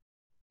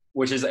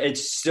 Which is,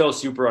 it's still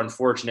super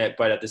unfortunate,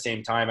 but at the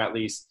same time, at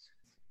least,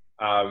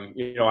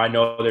 I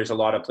know there's a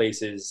lot of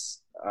places,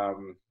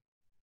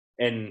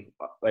 in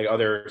like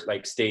other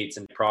like states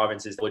and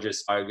provinces will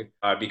just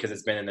because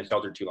it's been in the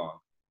shelter too long,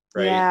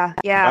 right?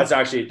 Yeah.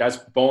 That's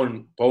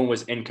Bone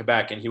was in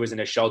Quebec, and he was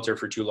in a shelter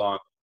for too long,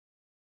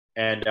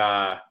 and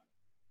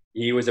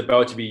he was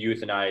about to be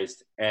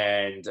euthanized,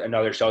 and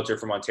another shelter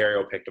from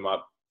Ontario picked him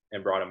up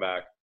and brought him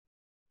back.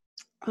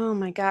 Oh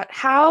my God.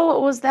 How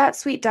was that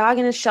sweet dog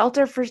in a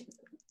shelter for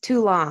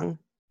too long?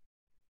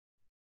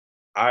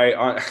 I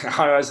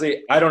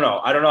honestly, I don't know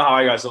how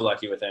I got so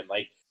lucky with him.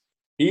 Like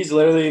he's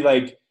literally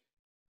like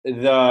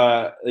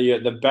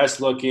the best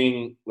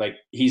looking, like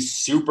he's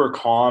super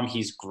calm.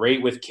 He's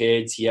great with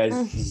kids. He has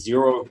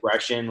zero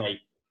aggression.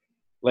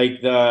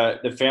 Like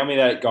the family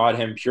that got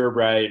him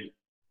purebred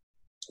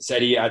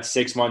said he at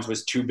 6 months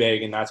was too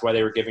big, and that's why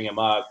they were giving him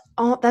up.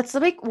 Oh, that's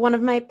like one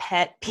of my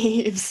pet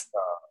peeves.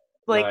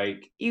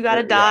 Like you got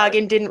a dog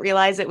and didn't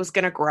realize it was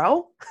going to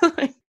grow.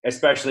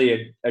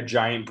 Especially a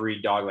giant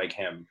breed dog like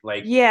him.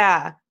 Like,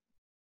 yeah,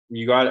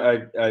 you got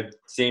a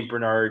Saint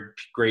Bernard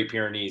Great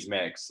Pyrenees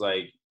mix.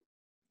 Like,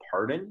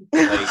 pardon?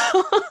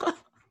 Like,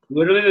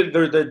 literally,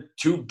 they're the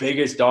two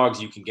biggest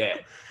dogs you can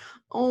get.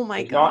 Oh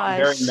my gosh!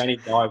 Not very many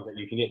dogs that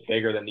you can get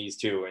bigger than these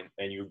two,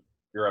 and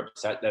you're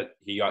upset that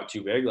he got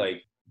too big.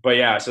 Like, but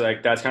yeah, so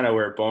like that's kind of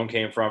where Bone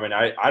came from, and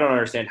I don't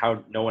understand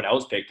how no one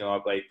else picked him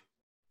up. Like,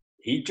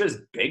 he just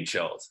big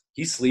chills.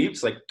 He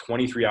sleeps like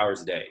 23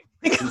 hours a day.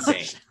 It's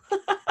insane.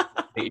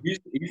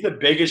 He's the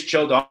biggest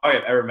chill dog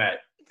I've ever met.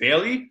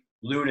 Bailey,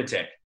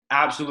 lunatic,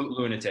 absolute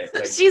lunatic.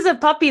 Like, she's a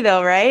puppy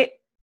though, right?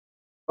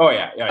 Oh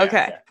yeah.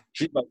 Okay.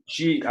 Yeah.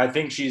 I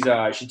think she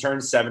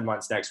turns 7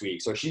 months next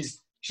week, so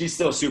she's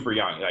still super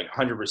young, like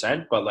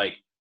 100%, but like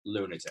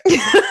lunatic.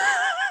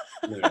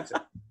 Lunatic.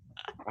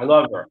 I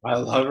love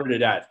her to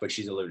death, but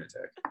she's a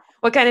lunatic.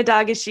 What kind of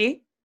dog is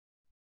she?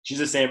 She's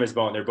the same as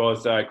Bone. They're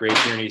both Great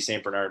Pyrenees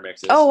Saint Bernard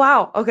mixes. Oh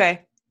wow.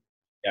 Okay.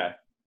 Yeah,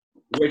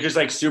 which is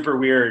like super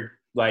weird.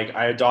 Like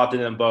I adopted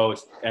them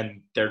both,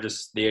 and they're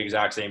just the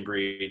exact same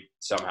breed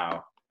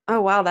somehow. Oh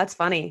wow, that's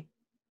funny.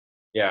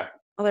 Yeah.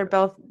 Well, they're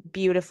both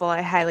beautiful.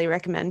 I highly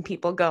recommend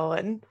people go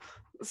and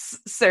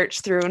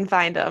search through and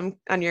find them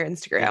on your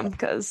Instagram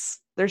because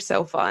they're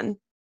so fun.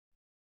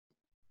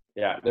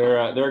 Yeah, they're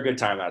a good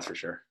time, that's for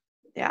sure.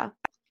 Yeah.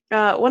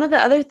 One of the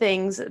other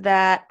things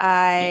that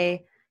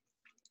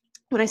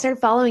when I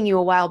started following you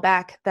a while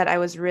back, that I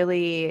was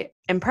really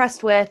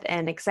impressed with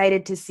and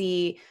excited to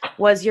see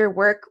was your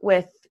work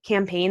with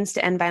campaigns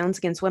to end violence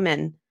against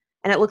women.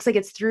 And it looks like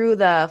it's through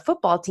the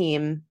football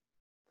team.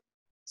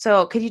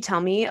 So could you tell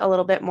me a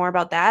little bit more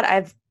about that?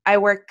 I've I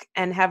work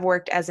and have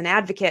worked as an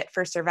advocate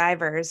for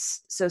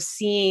survivors. So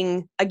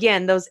seeing,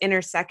 again, those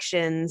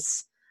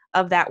intersections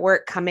of that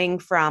work coming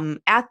from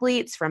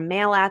athletes, from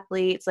male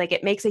athletes, like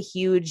it makes a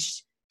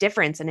huge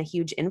difference and a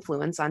huge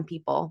influence on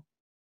people.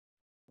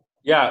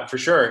 Yeah, for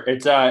sure.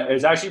 It's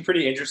actually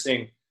pretty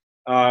interesting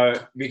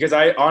because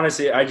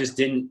I just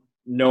didn't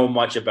know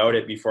much about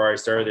it before I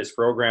started this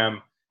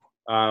program.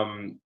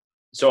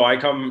 So I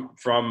come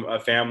from a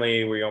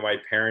family where, you know, my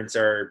parents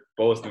are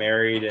both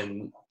married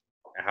and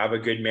have a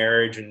good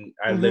marriage, and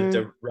I lived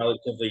a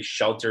relatively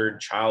sheltered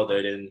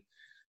childhood in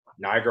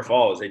Niagara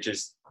Falls. It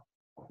just,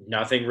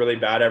 nothing really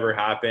bad ever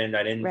happened.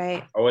 I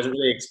wasn't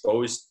really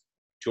exposed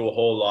to a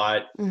whole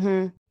lot.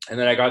 And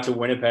then I got to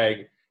Winnipeg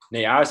and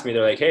they asked me,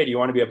 they're like, hey, do you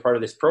want to be a part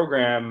of this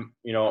program?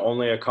 You know,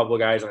 only a couple of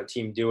guys on the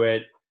team do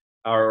it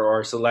or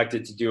are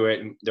selected to do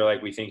it. And they're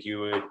like, we think you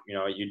would, you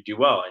know, you'd do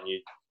well and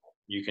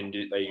you can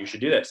do, like, you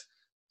should do this.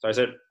 So I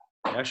said,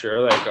 yeah,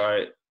 sure. Like,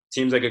 it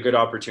seems like a good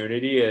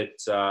opportunity.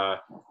 It's,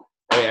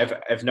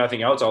 if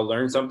nothing else, I'll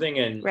learn something.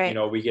 And, you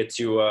know, we get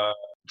to,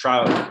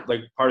 trial,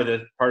 like part of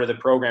the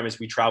program is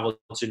we travel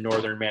to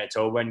northern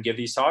Manitoba and give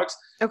these talks.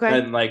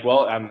 And like,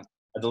 well,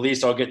 at the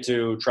least I'll get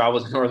to travel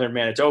to northern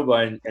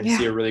Manitoba and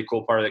see a really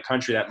cool part of the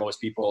country that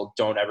most people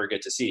don't ever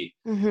get to see.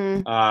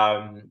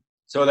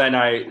 So then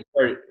I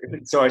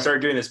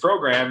started doing this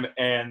program,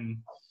 and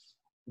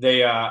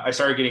I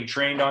started getting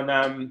trained on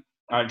them,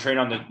 trained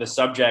on the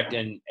subject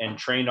and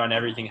trained on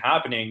everything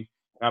happening.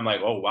 And I'm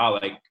like, oh wow,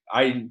 like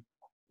I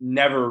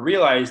never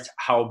realized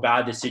how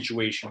bad the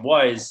situation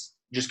was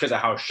just because of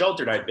how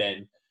sheltered I'd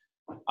been.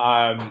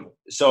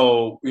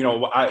 So, you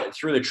know,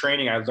 through the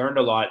training, I learned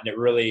a lot, and it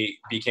really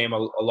became a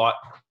lot,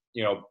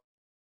 you know,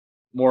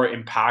 more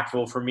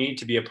impactful for me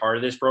to be a part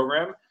of this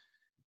program.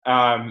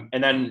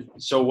 And then,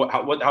 so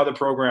how the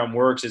program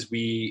works is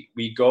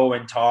we go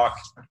and talk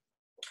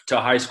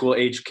to high school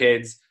age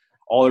kids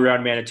all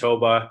around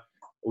Manitoba.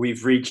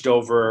 We've reached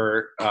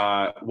over,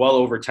 well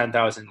over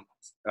 10,000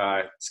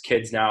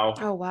 kids now.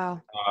 Oh,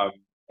 wow.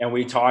 And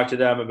we talk to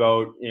them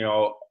about, you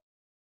know,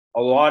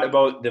 a lot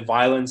about the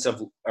violence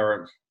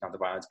or not the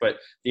violence, but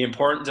the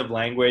importance of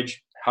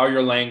language, how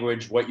your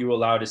language, what you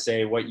allow to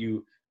say, what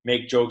you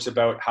make jokes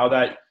about, how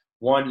that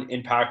one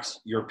impacts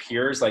your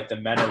peers, like the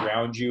men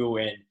around you,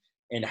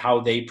 and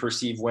how they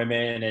perceive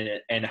women,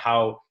 and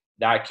how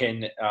that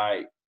can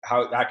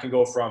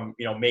go from,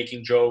 you know,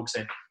 making jokes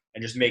and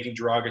just making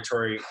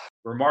derogatory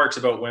remarks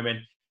about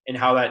women, and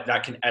how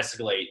that can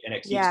escalate, and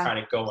it keeps kind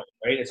of going,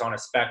 right? It's on a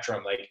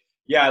spectrum. Like,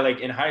 yeah,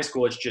 like in high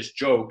school, it's just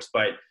jokes,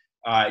 but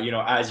you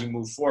know, as you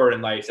move forward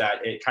in life,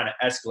 that it kind of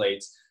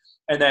escalates.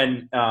 And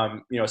then,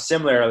 you know,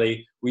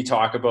 similarly, we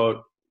talk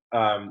about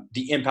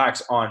the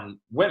impacts on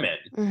women.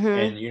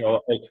 And, you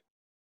know, like,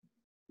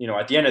 you know,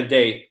 at the end of the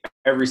day,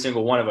 every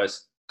single one of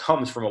us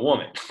comes from a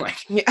woman.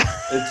 Like,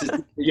 it's,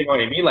 you know what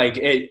I mean? Like,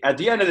 at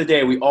the end of the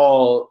day, we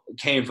all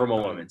came from a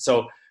woman.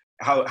 So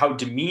how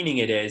demeaning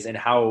it is, and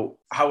how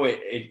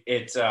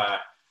it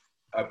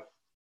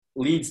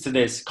leads to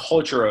this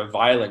culture of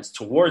violence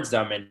towards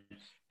them.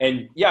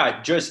 And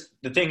yeah, just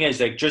the thing is,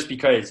 like, just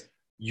because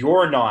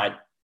you're not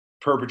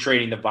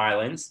perpetrating the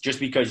violence, just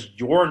because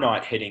you're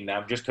not hitting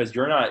them, just because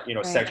you're not, you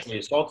know, sexually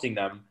assaulting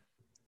them,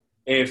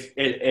 if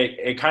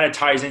it kind of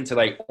ties into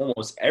like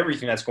almost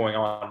everything that's going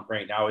on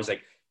right now, is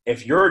like,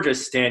 if you're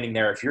just standing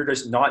there, if you're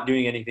just not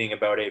doing anything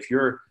about it, if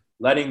you're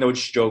letting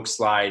those jokes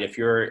slide, if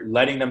you're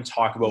letting them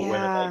talk about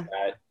women like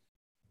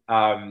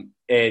that,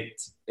 it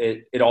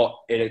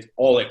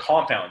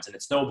compounds and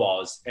it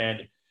snowballs.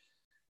 And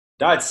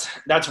that's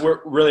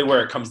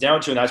where it comes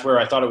down to. And that's where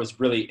I thought it was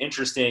really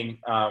interesting,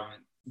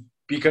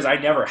 because I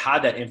never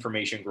had that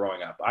information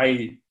growing up.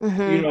 You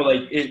know,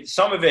 like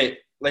some of it,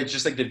 like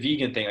just like the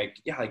vegan thing, like,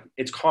 yeah, like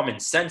it's common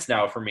sense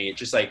now for me. It's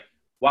just like,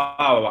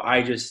 wow,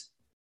 I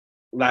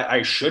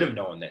should have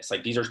known this.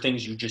 Like, these are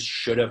things you just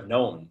should have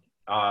known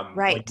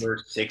when you're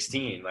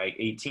 16, like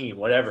 18,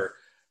 whatever.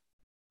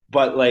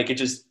 But like,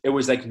 it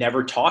was like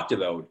never talked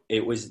about.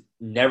 It was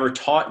never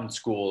taught in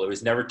school. It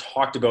was never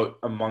talked about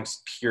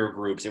amongst peer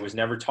groups. It was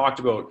never talked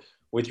about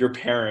with your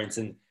parents.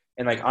 And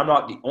like, I'm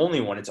not the only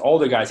one. It's all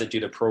the guys that do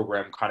the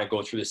program kind of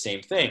go through the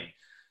same thing.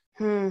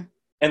 And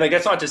like,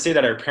 that's not to say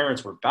that our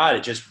parents were bad.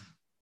 It just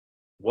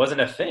wasn't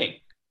a thing.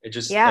 It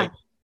just, like,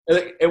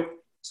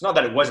 it's not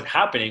that it wasn't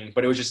happening,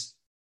 but it was just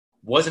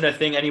wasn't a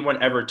thing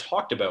anyone ever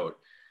talked about.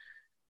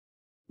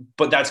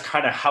 But that's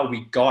kind of how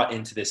we got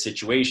into this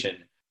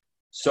situation.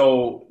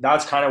 So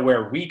that's kind of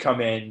where we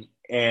come in,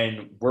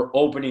 and we're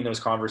opening those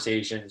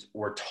conversations.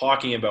 We're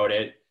talking about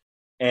it,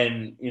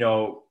 and, you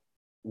know,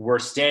 we're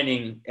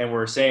standing and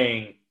we're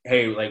saying,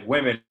 hey, like,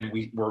 women,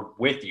 we're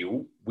with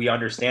you. We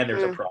understand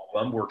there's a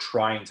problem. We're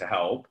trying to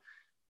help.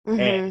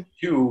 And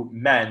to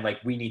men, like,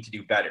 we need to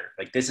do better.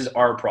 Like, this is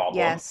our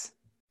problem.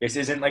 This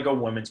isn't like a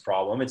women's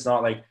problem. It's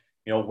not like,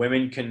 you know,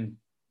 women can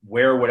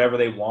wear whatever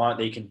they want.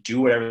 They can do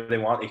whatever they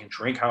want. They can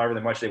drink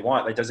however much they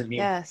want. That doesn't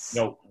mean,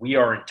 you know, we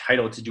are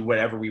entitled to do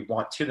whatever we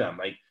want to them.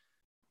 Like,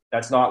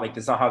 that's not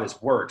how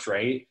this works,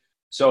 right?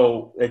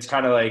 So it's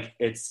kind of like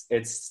it's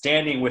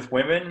standing with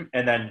women,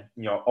 and then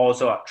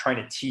also trying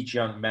to teach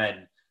young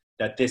men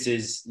that this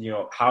is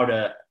how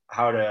to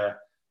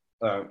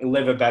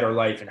live a better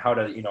life, and how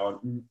to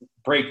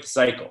break the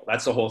cycle.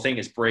 That's the whole thing,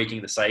 is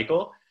breaking the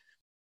cycle,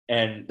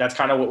 and that's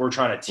kind of what we're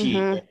trying to teach.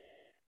 Mm-hmm.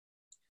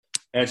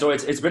 And so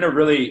it's been a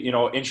really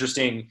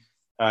interesting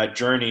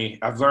journey.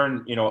 I've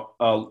learned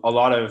a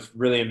lot of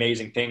really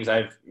amazing things.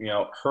 I've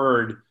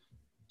heard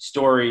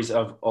stories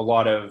of a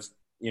lot of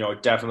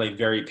definitely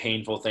very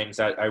painful things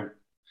that I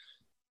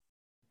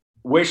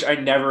wish I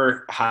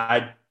never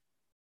had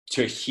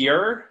to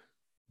hear,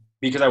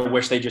 because I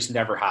wish they just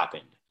never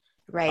happened.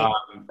 Right.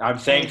 I'm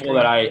thankful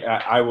that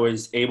I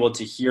was able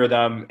to hear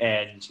them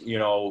and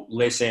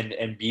listen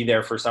and be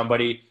there for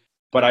somebody.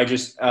 But I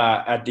just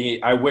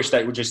I wish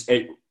that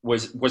it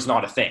was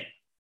not a thing.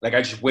 Like,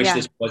 I just wish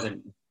this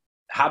wasn't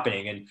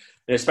happening. And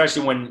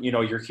especially when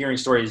you're hearing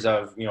stories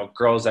of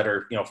girls that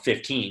are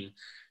 15,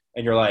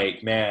 and you're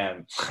like,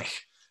 man,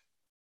 like,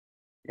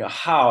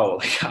 how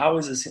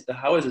is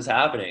this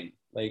happening?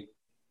 Like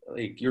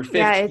you're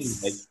 15. Yeah,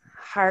 it's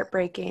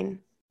heartbreaking.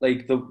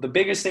 Like the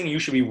biggest thing you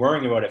should be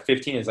worrying about at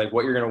 15 is like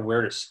what you're gonna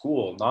wear to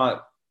school,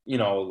 not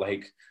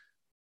like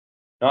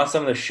not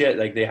some of the shit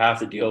like they have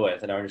to deal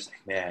with. And I'm just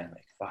like, man,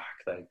 like fuck,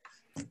 like.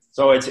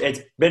 So it's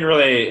been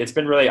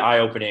really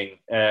eye-opening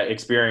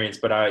experience,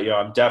 but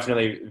I'm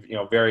definitely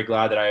very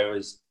glad that I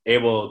was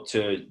able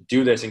to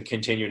do this and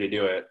continue to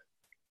do it.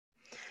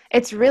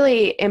 It's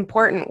really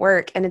important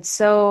work, and it's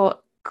so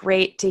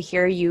great to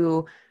hear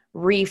you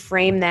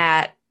reframe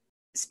that,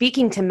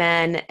 speaking to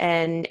men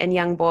and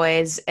young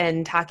boys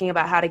and talking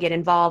about how to get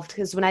involved.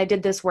 Because when I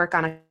did this work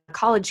on a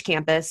college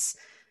campus,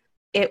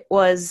 it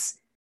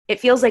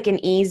feels like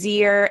an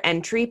easier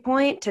entry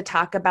point to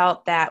talk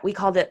about that. We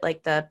called it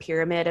like the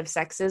pyramid of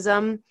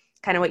sexism,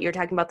 kind of what you're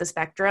talking about, the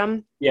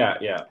spectrum. Yeah.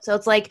 So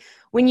it's like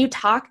when you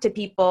talk to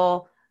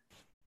people,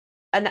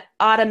 an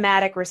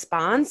automatic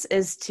response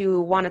is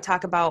to want to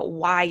talk about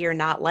why you're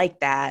not like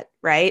that,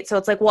 right? So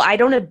it's like, well, I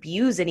don't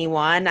abuse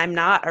anyone. I'm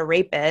not a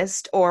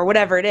rapist or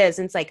whatever it is.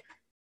 And it's like,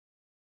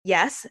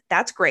 yes,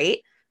 that's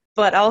great.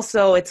 But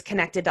also it's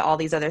connected to all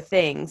these other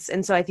things.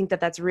 And so I think that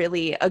that's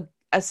really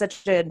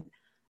such an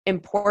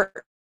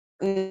important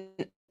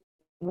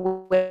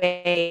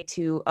way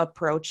to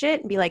approach it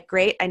and be like,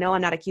 great, I know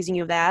I'm not accusing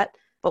you of that,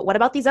 but what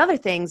about these other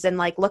things? And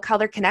like, look how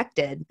they're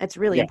connected. It's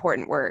really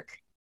important work.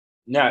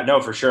 No,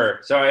 for sure.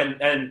 So,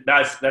 and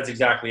that's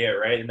exactly it.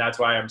 Right. And that's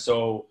why I'm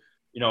so,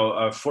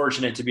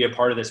 fortunate to be a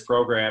part of this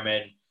program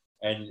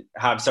and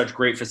have such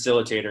great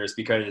facilitators,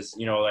 because,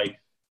 like,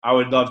 I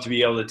would love to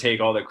be able to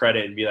take all the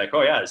credit and be like,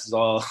 oh yeah, this is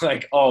all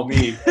like all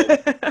me.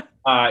 But,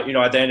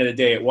 at the end of the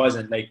day, it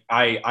wasn't. Like,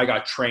 I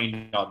got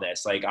trained on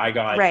this. Like, I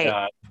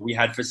got, we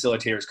had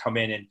facilitators come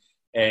in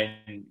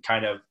and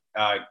kind of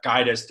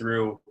guide us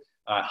through,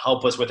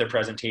 help us with the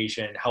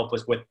presentation, help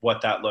us with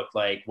what that looked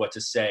like, what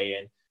to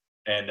say.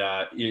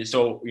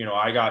 So,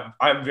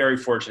 I'm very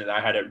fortunate that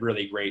I had a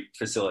really great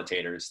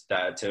facilitators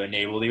to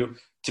enable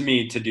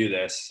me to do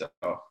this. So.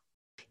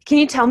 Can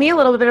you tell me a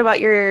little bit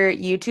about your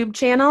YouTube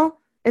channel?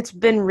 It's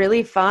been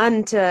really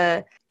fun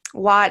to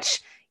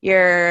watch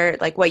your,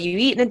 like, what you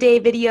eat in a day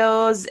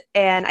videos.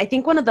 And I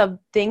think one of the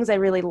things I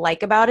really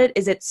like about it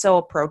is it's so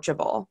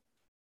approachable,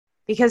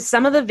 because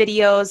some of the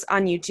videos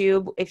on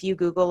YouTube, if you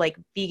Google like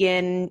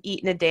vegan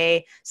eat in a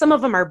day, some of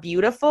them are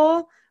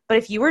beautiful. But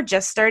if you were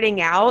just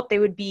starting out, they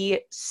would be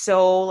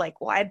so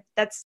like, well,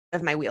 that's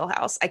of my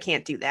wheelhouse. I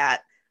can't do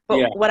that.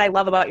 But what I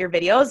love about your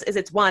videos is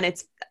it's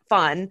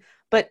fun,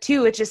 but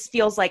two, it just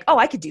feels like, oh,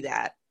 I could do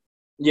that.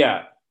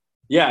 Yeah,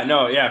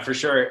 for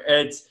sure.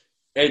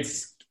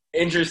 It's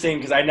interesting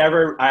because I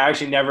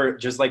actually never,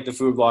 just like the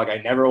food blog, I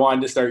never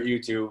wanted to start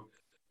YouTube.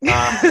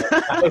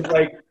 I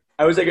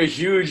was like a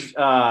huge,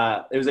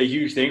 it was a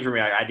huge thing for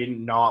me. I did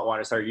not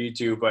want to start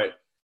YouTube, but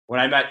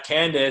when I met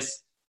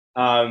Candace,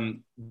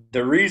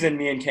 the reason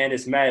me and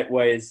Candace met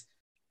was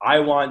I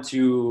want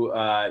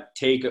to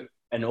take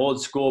an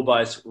old school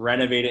bus,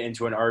 renovate it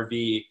into an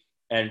RV,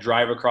 and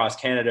drive across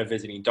Canada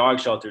visiting dog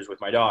shelters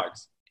with my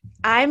dogs.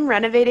 I'm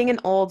renovating an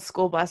old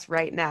school bus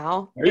right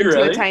now into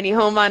really? A tiny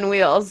home on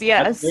wheels.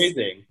 Yes. That's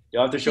amazing.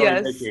 You'll have to show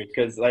me pictures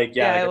because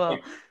I will.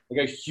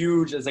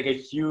 It's like a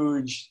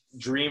huge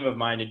dream of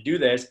mine to do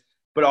this.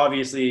 But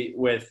obviously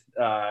with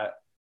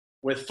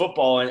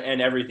football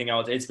and everything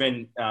else, it's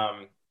been,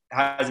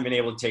 hasn't been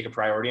able to take a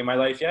priority in my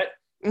life yet.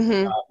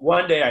 Mm-hmm.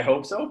 One day I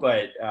hope so,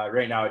 but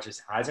right now it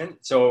just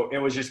hasn't. So it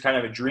was just kind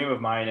of a dream of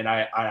mine. And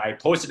I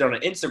posted on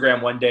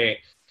Instagram one day,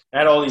 and I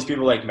had all these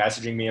people like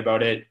messaging me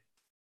about it.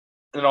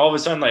 And all of a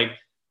sudden, like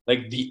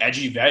the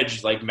Edgy Veg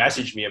like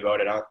messaged me about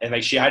it, and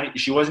like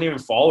she wasn't even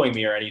following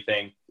me or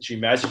anything.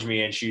 She messaged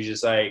me and she's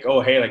just like,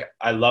 "Oh, hey, like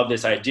I love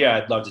this idea.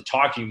 I'd love to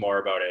talk to you more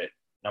about it."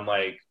 And I'm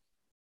like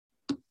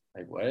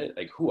what?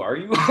 Like, who are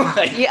you?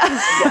 Like,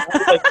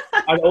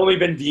 I've only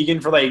been vegan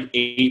for like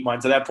 8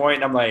 months at that point,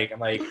 and I'm like,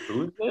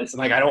 who is this? And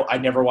like, I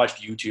never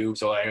watched YouTube,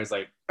 so I was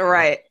like,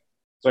 right.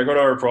 So I go to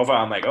her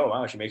profile. I'm like, oh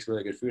wow, she makes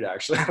really good food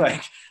actually.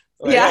 Like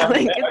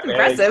it's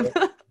impressive.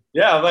 Like,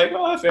 yeah, I'm like,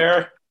 oh,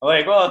 fair. I'm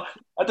like, well,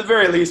 at the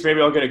very least,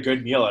 maybe I'll get a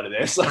good meal out of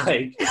this.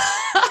 Like,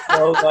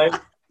 so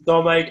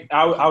I'm like,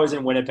 I was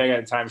in Winnipeg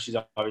at the time. She's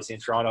obviously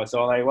in Toronto.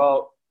 So I'm like,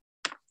 well,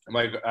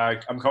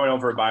 I'm coming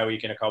home for a bye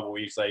week in a couple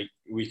weeks. Like,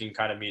 we can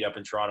kind of meet up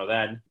in Toronto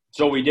then.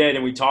 So we did,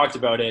 and we talked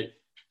about it.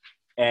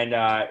 And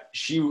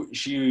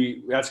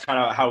she that's kind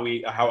of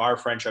how our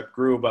friendship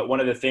grew. But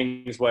one of the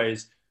things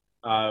was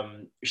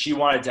she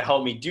wanted to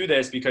help me do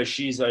this because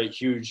she's a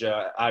huge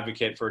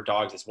advocate for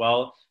dogs as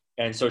well.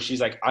 And so she's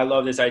like, I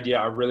love this idea.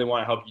 I really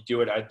want to help you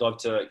do it. I'd love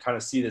to kind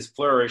of see this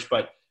flourish.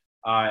 But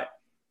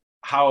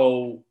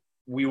how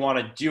we want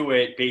to do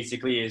it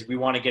basically is we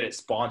want to get it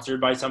sponsored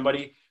by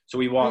somebody. So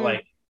we want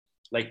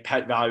like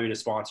Pet Value to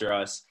sponsor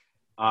us.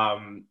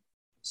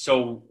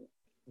 So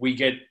we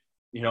get,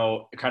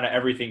 kind of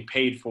everything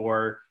paid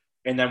for.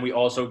 And then we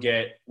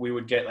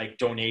would get like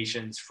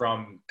donations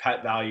from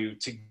Pet Value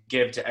to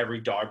give to every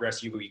dog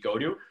rescue we go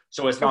to.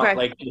 So it's not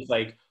it's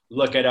like,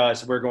 look at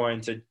us, we're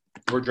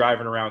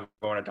driving around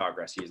going to dog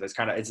rescues. That's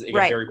kind of, it's like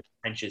a very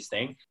pretentious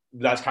thing.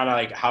 That's kind of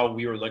like how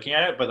we were looking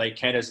at it. But like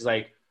Candace is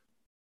like,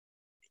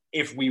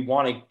 if we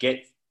want to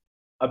get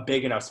a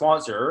big enough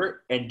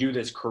sponsor and do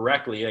this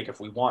correctly, like if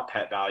we want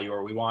Pet Value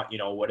or we want,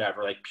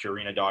 whatever, like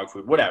Purina dog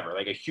food, whatever,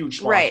 like a huge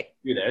sponsor to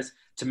do this,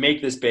 to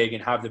make this big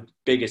and have the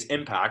biggest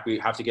impact, we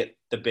have to get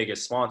the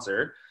biggest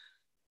sponsor.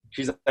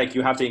 She's like,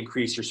 you have to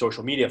increase your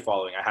social media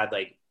following. At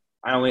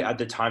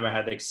the time I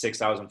had like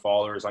 6,000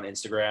 followers on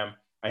Instagram.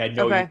 I had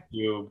no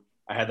YouTube.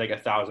 I had like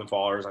 1,000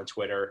 followers on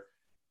Twitter.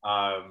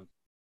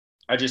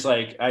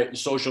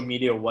 Social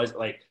media was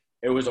like,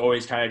 it was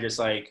always kind of just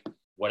like,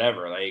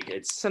 whatever, like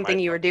it's something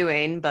you were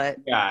doing, but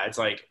yeah, it's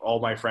like all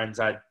my friends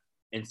had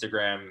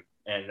Instagram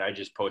and I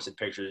just posted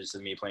pictures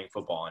of me playing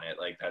football on it.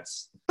 Like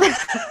that's,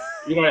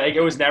 like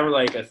it was never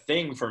like a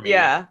thing for me.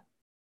 Yeah.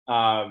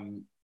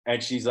 And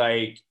she's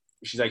like,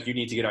 you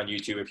need to get on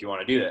YouTube if you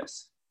want to do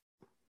this.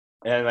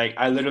 And like,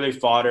 I literally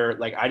fought her.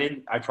 Like I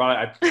think I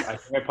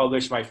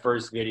published my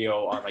first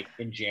video on like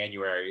in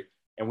January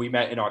and we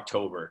met in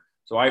October.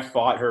 So I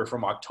fought her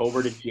from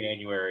October to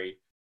January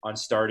on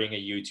starting a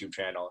YouTube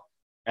channel.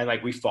 And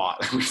like we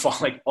fought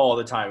like all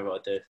the time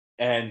about this.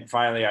 And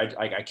finally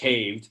I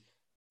caved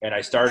and I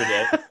started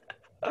it.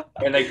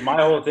 And like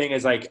my whole thing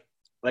is like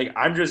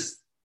I'm just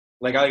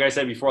like I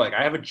said before, like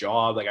I have a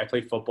job, like I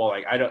play football,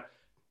 like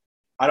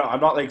I'm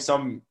not like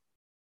some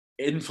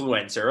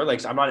influencer,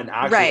 like I'm not an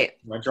actual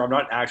influencer, I'm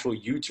not an actual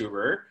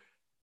YouTuber.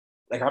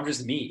 Like I'm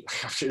just me.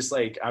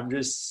 I'm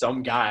just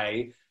some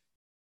guy.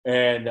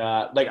 And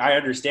like I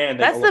understand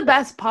that that's the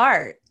best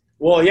part.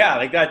 Well,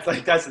 yeah,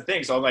 that's the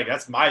thing. So I'm like,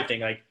 that's my thing.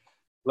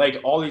 Like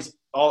a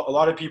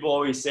lot of people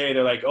always say,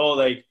 they're like, oh,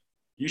 like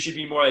you should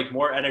be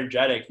more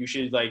energetic. You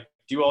should like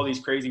do all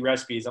these crazy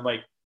recipes. I'm like,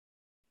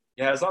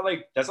 yeah, that's not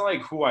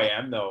like who I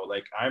am though.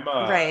 Like I'm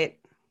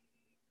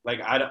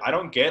like I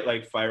don't get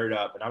like fired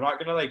up, and I'm not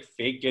gonna like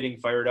fake getting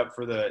fired up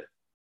for the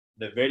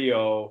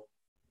video.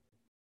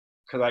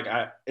 Cause like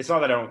it's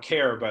not that I don't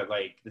care, but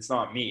like it's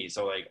not me.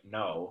 So like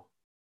no,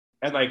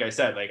 and like I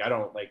said, like I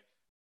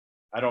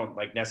don't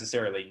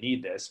necessarily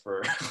need this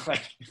for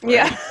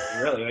anything,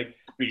 really. Like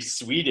it'd be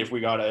sweet if we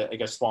got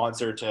a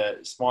sponsor to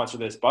sponsor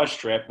this bus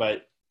trip,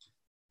 but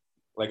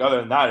like other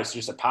than that, it's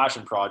just a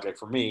passion project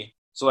for me.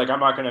 So like I'm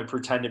not going to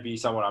pretend to be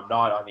someone I'm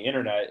not on the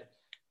internet.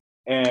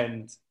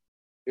 And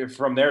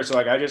from there, so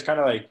like I just kind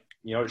of like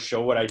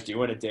show what I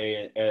do in a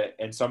day,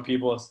 and some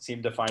people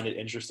seem to find it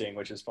interesting,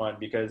 which is fun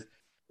because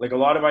like a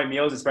lot of my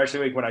meals,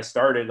 especially like when I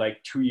started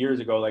like 2 years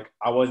ago, like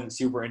I wasn't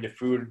super into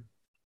food.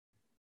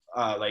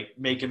 Like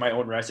making my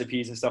own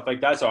recipes and stuff like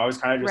that. So I was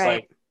kind of just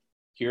like,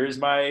 here's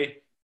my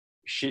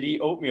shitty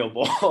oatmeal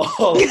bowl.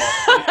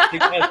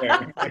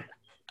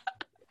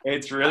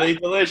 It's really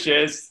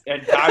delicious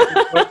and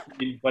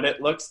but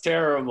it looks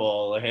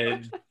terrible.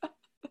 And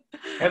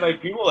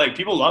like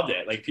people loved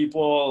it. Like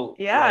people,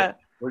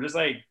 were just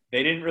like,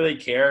 they didn't really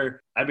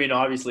care. I mean,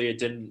 obviously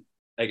it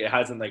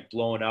hasn't like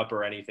blown up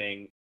or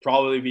anything,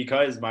 probably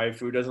because my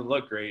food doesn't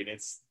look great.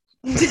 It's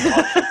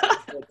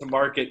to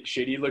market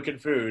shitty looking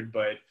food,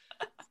 but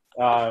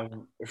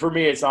for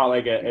me it's not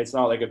like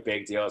a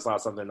big deal. It's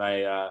not something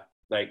I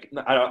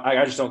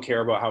just don't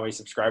care about how many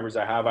subscribers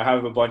I have. I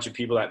have a bunch of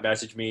people that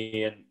message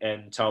me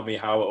and tell me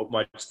how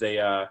much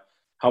the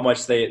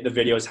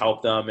videos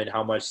help them and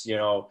how much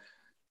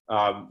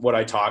what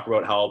I talk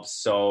about helps.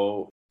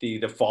 So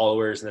the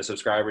followers and the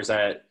subscribers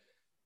that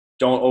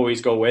don't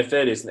always go with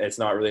it, it's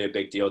not really a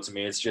big deal to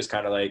me. It's just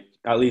kind of like,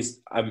 at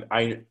least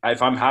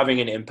if I'm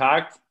having an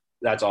impact,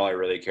 that's all I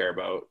really care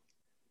about.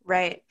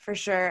 Right, for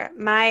sure.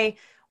 My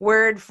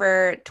word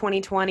for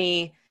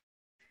 2020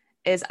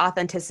 is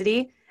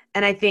authenticity.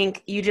 And I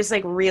think you just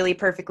like really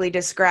perfectly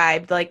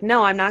described, like,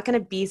 no, I'm not going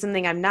to be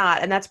something I'm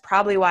not. And that's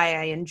probably why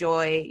I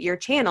enjoy your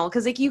channel.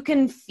 Cause like you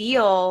can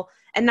feel,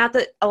 and not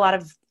that a lot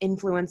of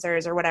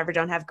influencers or whatever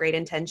don't have great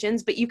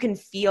intentions, but you can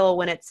feel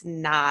when it's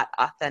not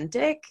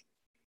authentic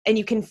and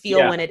you can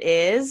feel when it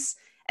is.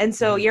 And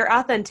so your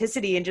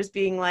authenticity and just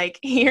being like,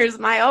 here's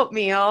my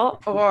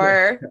oatmeal,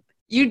 or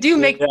you do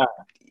make,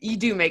 you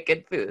do make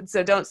good food,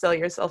 so don't sell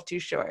yourself too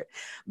short.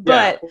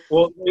 Yeah, But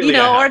well, lately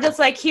I or have. just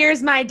like,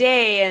 here's my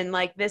day, and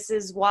like, this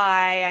is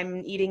why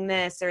I'm eating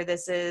this, or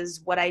this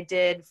is what I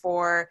did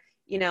for,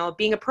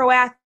 being a pro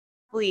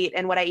athlete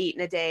and what I eat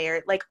in a day,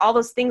 or like all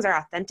those things are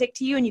authentic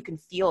to you and you can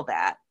feel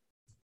that.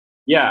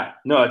 Yeah,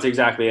 no, that's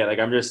exactly it. Like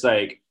I'm just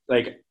like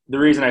the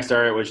reason I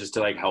started was just to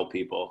like help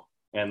people,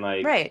 and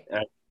like Right.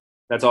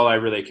 that's all I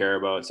really care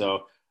about.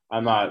 So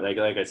I'm not like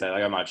I said,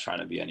 like I'm not trying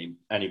to be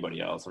anybody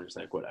else. I'm just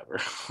like whatever.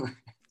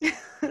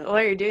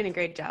 Well, you're doing a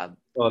great job.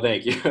 Well,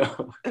 thank you.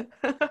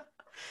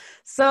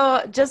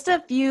 So just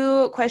a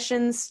few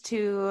questions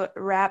to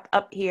wrap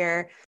up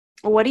here.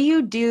 What do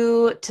you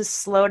do to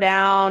slow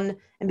down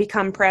and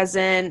become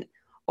present,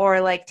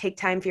 or like take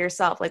time for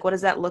yourself? Like, what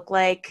does that look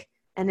like?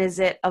 And is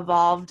it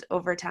evolved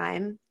over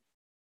time?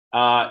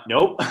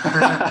 Nope.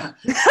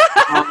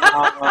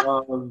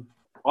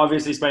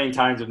 Obviously, spending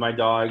times with my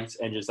dogs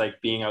and just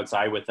like being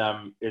outside with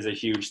them is a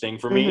huge thing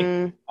for me.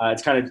 Mm-hmm.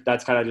 That's kind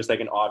of just like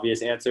an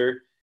obvious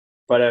answer.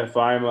 But if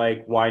I'm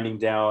like winding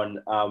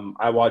down,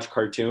 I watch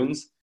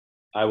cartoons.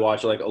 I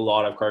watch like a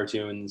lot of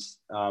cartoons.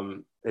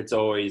 It's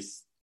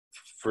always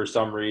for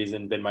some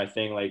reason been my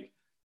thing. Like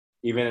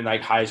even in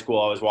like high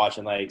school, I was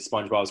watching like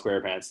SpongeBob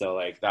SquarePants. So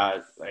like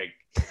that, like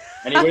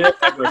anybody that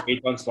ever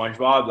hates on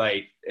SpongeBob,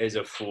 like is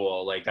a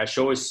fool. Like that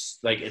show is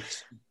like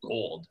it's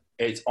gold.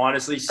 It's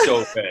honestly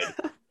so good.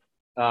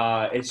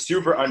 It's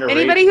super underrated.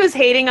 Anybody who's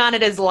hating on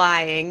it is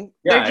lying.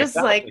 Yeah, They're just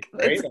exactly, like,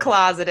 right? it's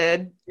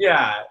closeted.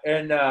 Yeah,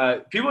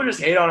 and people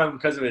just hate on him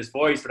because of his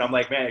voice. But I'm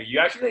like, man, you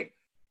actually think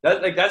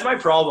that like that's my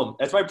problem.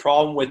 That's my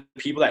problem with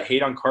people that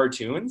hate on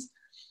cartoons.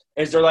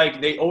 Is they're like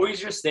they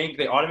always just think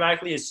they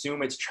automatically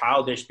assume it's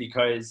childish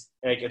because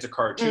like it's a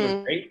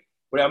cartoon, right?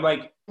 But I'm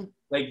like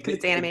Because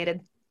it's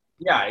animated.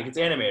 Yeah, like, it's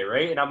animated,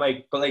 right? And I'm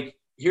like, but like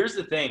here's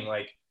the thing,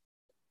 like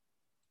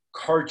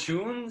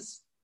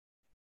cartoons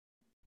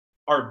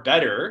are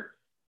better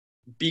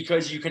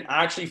because you can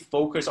actually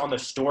focus on the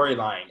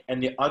storyline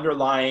and the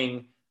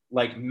underlying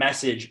like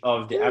message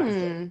of the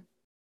episode.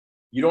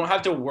 You don't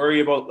have to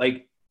worry about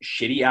like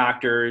shitty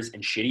actors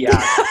and shitty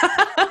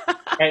actors.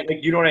 And, like,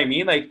 you know what I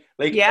mean? Like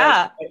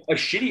Yeah. a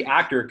shitty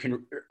actor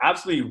can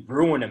absolutely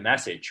ruin a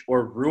message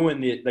or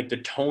ruin the like the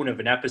tone of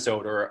an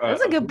episode or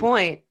That's a good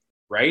point.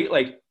 right?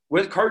 Like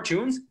with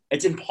cartoons,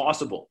 it's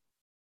impossible.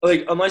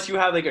 Like unless you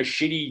have like a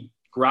shitty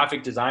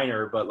graphic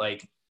designer, but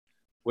like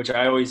which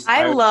I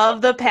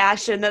love the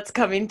passion that's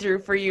coming through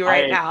for you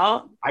right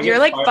now. I You're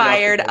get like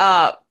fired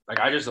up. Like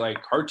I just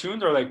like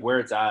cartoons are like where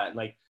it's at.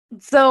 Like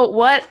so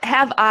what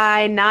have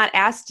I not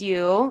asked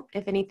you,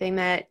 if anything,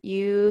 that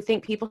you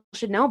think people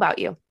should know about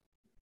you?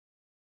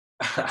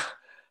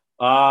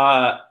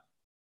 I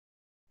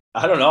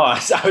don't know.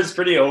 I was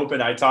pretty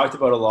open. I talked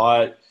about a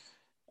lot.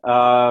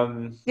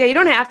 Yeah, you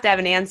don't have to have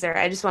an answer.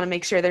 I just want to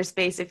make sure there's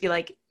space if you're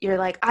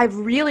like, I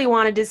really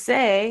wanted to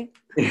say.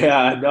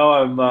 Yeah, no,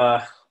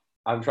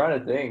 I'm trying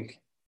to think.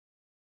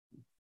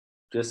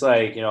 Just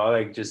like,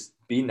 like just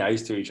be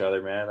nice to each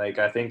other, man. Like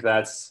I think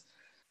that's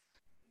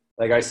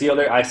like I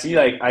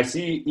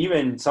see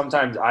even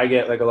sometimes I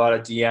get like a lot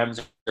of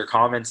DMs or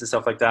comments and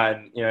stuff like that,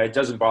 and it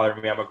doesn't bother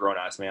me. I'm a grown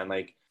ass man.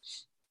 Like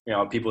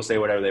people say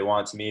whatever they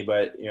want to me,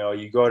 but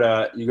you go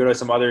to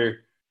some other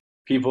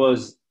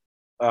people's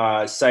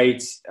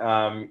sites.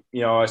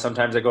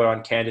 Sometimes I go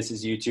on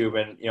Candace's YouTube,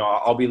 and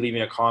I'll be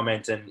leaving a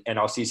comment, and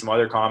I'll see some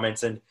other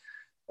comments, and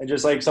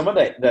just like some of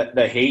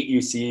the hate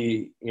you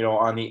see,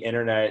 on the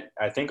internet.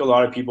 I think a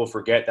lot of people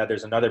forget that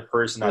there's another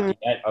person at the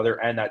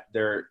other end that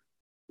they're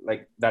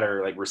like that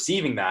are like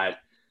receiving that.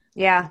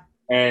 Yeah.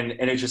 And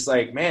it's just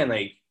like, man,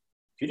 like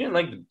if you didn't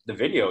like the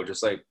video,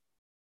 just like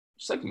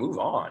move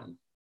on.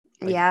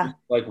 Like, yeah.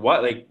 Like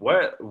what?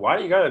 Why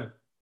do you gotta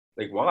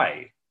like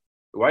why?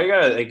 Why you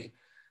gotta like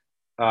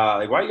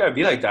why you gotta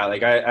be like that?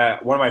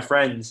 Like one of my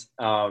friends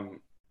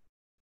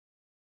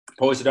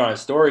posted on a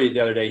story the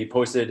other day. He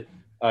posted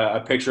a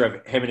picture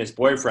of him and his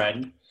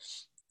boyfriend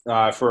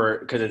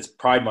because it's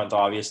Pride Month,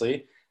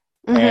 obviously.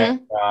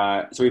 And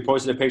so he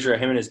posted a picture of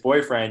him and his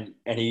boyfriend,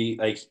 and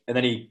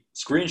then he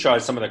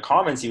screenshotted some of the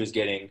comments he was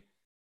getting,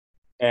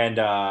 and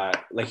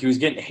like he was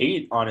getting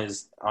hate on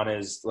his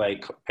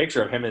like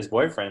picture of him and his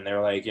boyfriend. They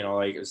were like,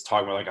 like it was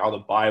talking about like how the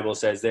Bible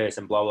says this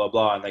and blah blah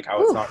blah, and like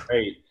how it's not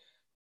great.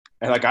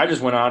 And like I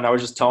just went on, and I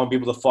was just telling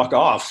people to fuck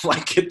off,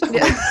 like get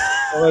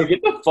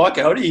the fuck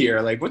out of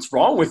here. Like what's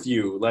wrong with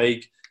you?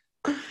 Like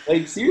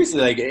seriously,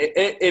 like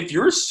if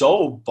you're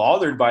so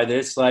bothered by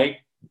this, like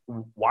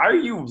why are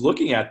you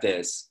looking at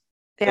this?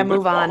 Yeah, like,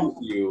 move on.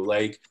 You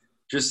like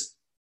just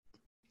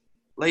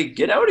like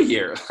get out of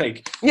here.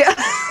 Like yeah.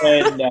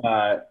 And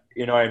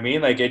you know what I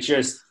mean? Like it's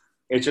just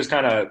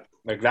kind of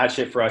like that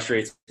shit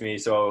frustrates me.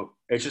 So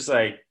it's just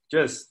like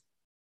just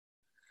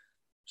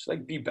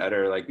like be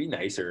better, like be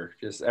nicer.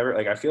 Just ever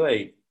like I feel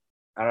like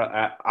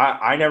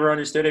I never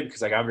understood it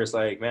because like I'm just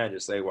like, man,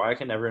 just like why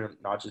can never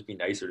not just be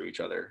nicer to each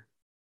other?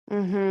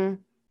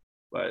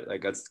 But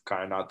like that's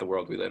kind of not the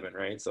world we live in,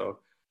 right? So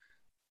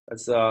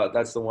that's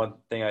the one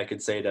thing I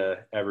could say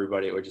to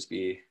everybody. It would just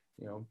be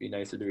be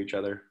nicer to each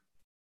other.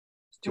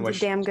 It's too That's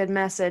much. a damn good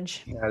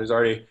message. Yeah, there's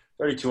already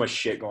too much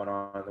shit going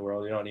on in the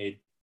world. We don't need.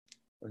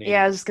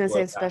 Yeah, I was just gonna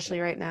say, especially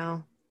right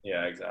now.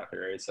 Yeah, exactly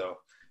right. So,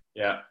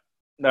 yeah,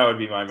 that would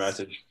be my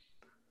message.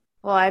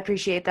 Well, I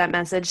appreciate that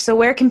message. So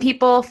where can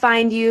people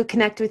find you,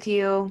 connect with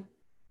you?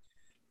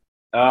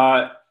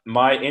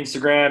 My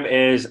Instagram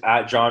is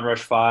at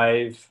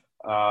JohnRush5.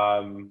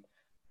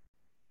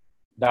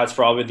 That's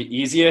probably the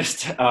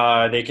easiest.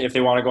 They can, if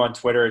they want to go on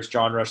Twitter, it's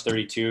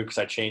JohnRush32 because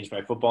I changed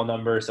my football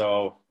number,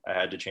 so I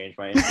had to change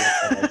my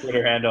Instagram, my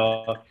Twitter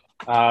handle.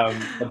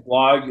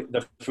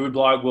 The food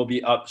blog will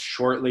be up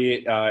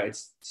shortly.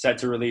 It's set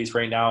to release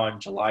right now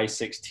on July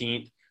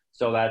 16th,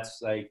 so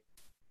that's like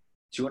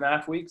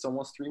 2.5 weeks,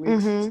 almost 3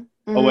 weeks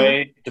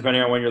away,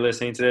 depending on when you're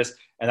listening to this.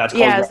 And that's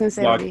called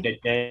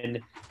Kitchen.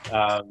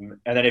 And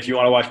then if you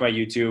want to watch my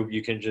YouTube,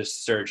 you can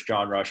just search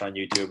John Rush on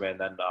YouTube, and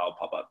then I'll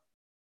pop up.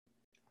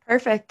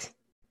 Perfect.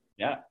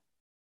 Yeah.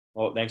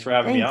 Well, thanks for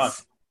having me on.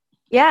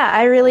 Yeah,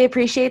 I really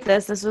appreciate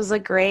this. This was a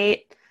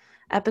great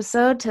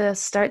episode to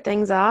start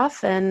things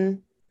off,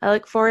 and I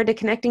look forward to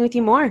connecting with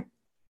you more.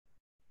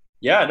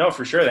 Yeah, no,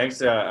 for sure.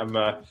 Thanks.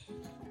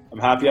 I'm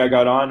happy I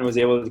got on and was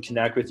able to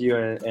connect with you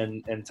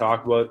and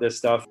talk about this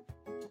stuff.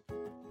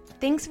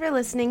 Thanks for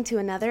listening to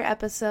another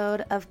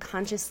episode of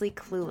Consciously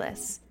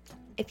Clueless.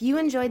 If you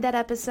enjoyed that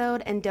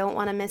episode and don't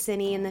want to miss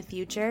any in the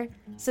future,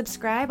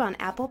 subscribe on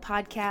Apple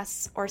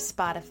Podcasts or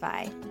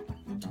Spotify.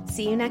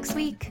 See you next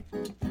week.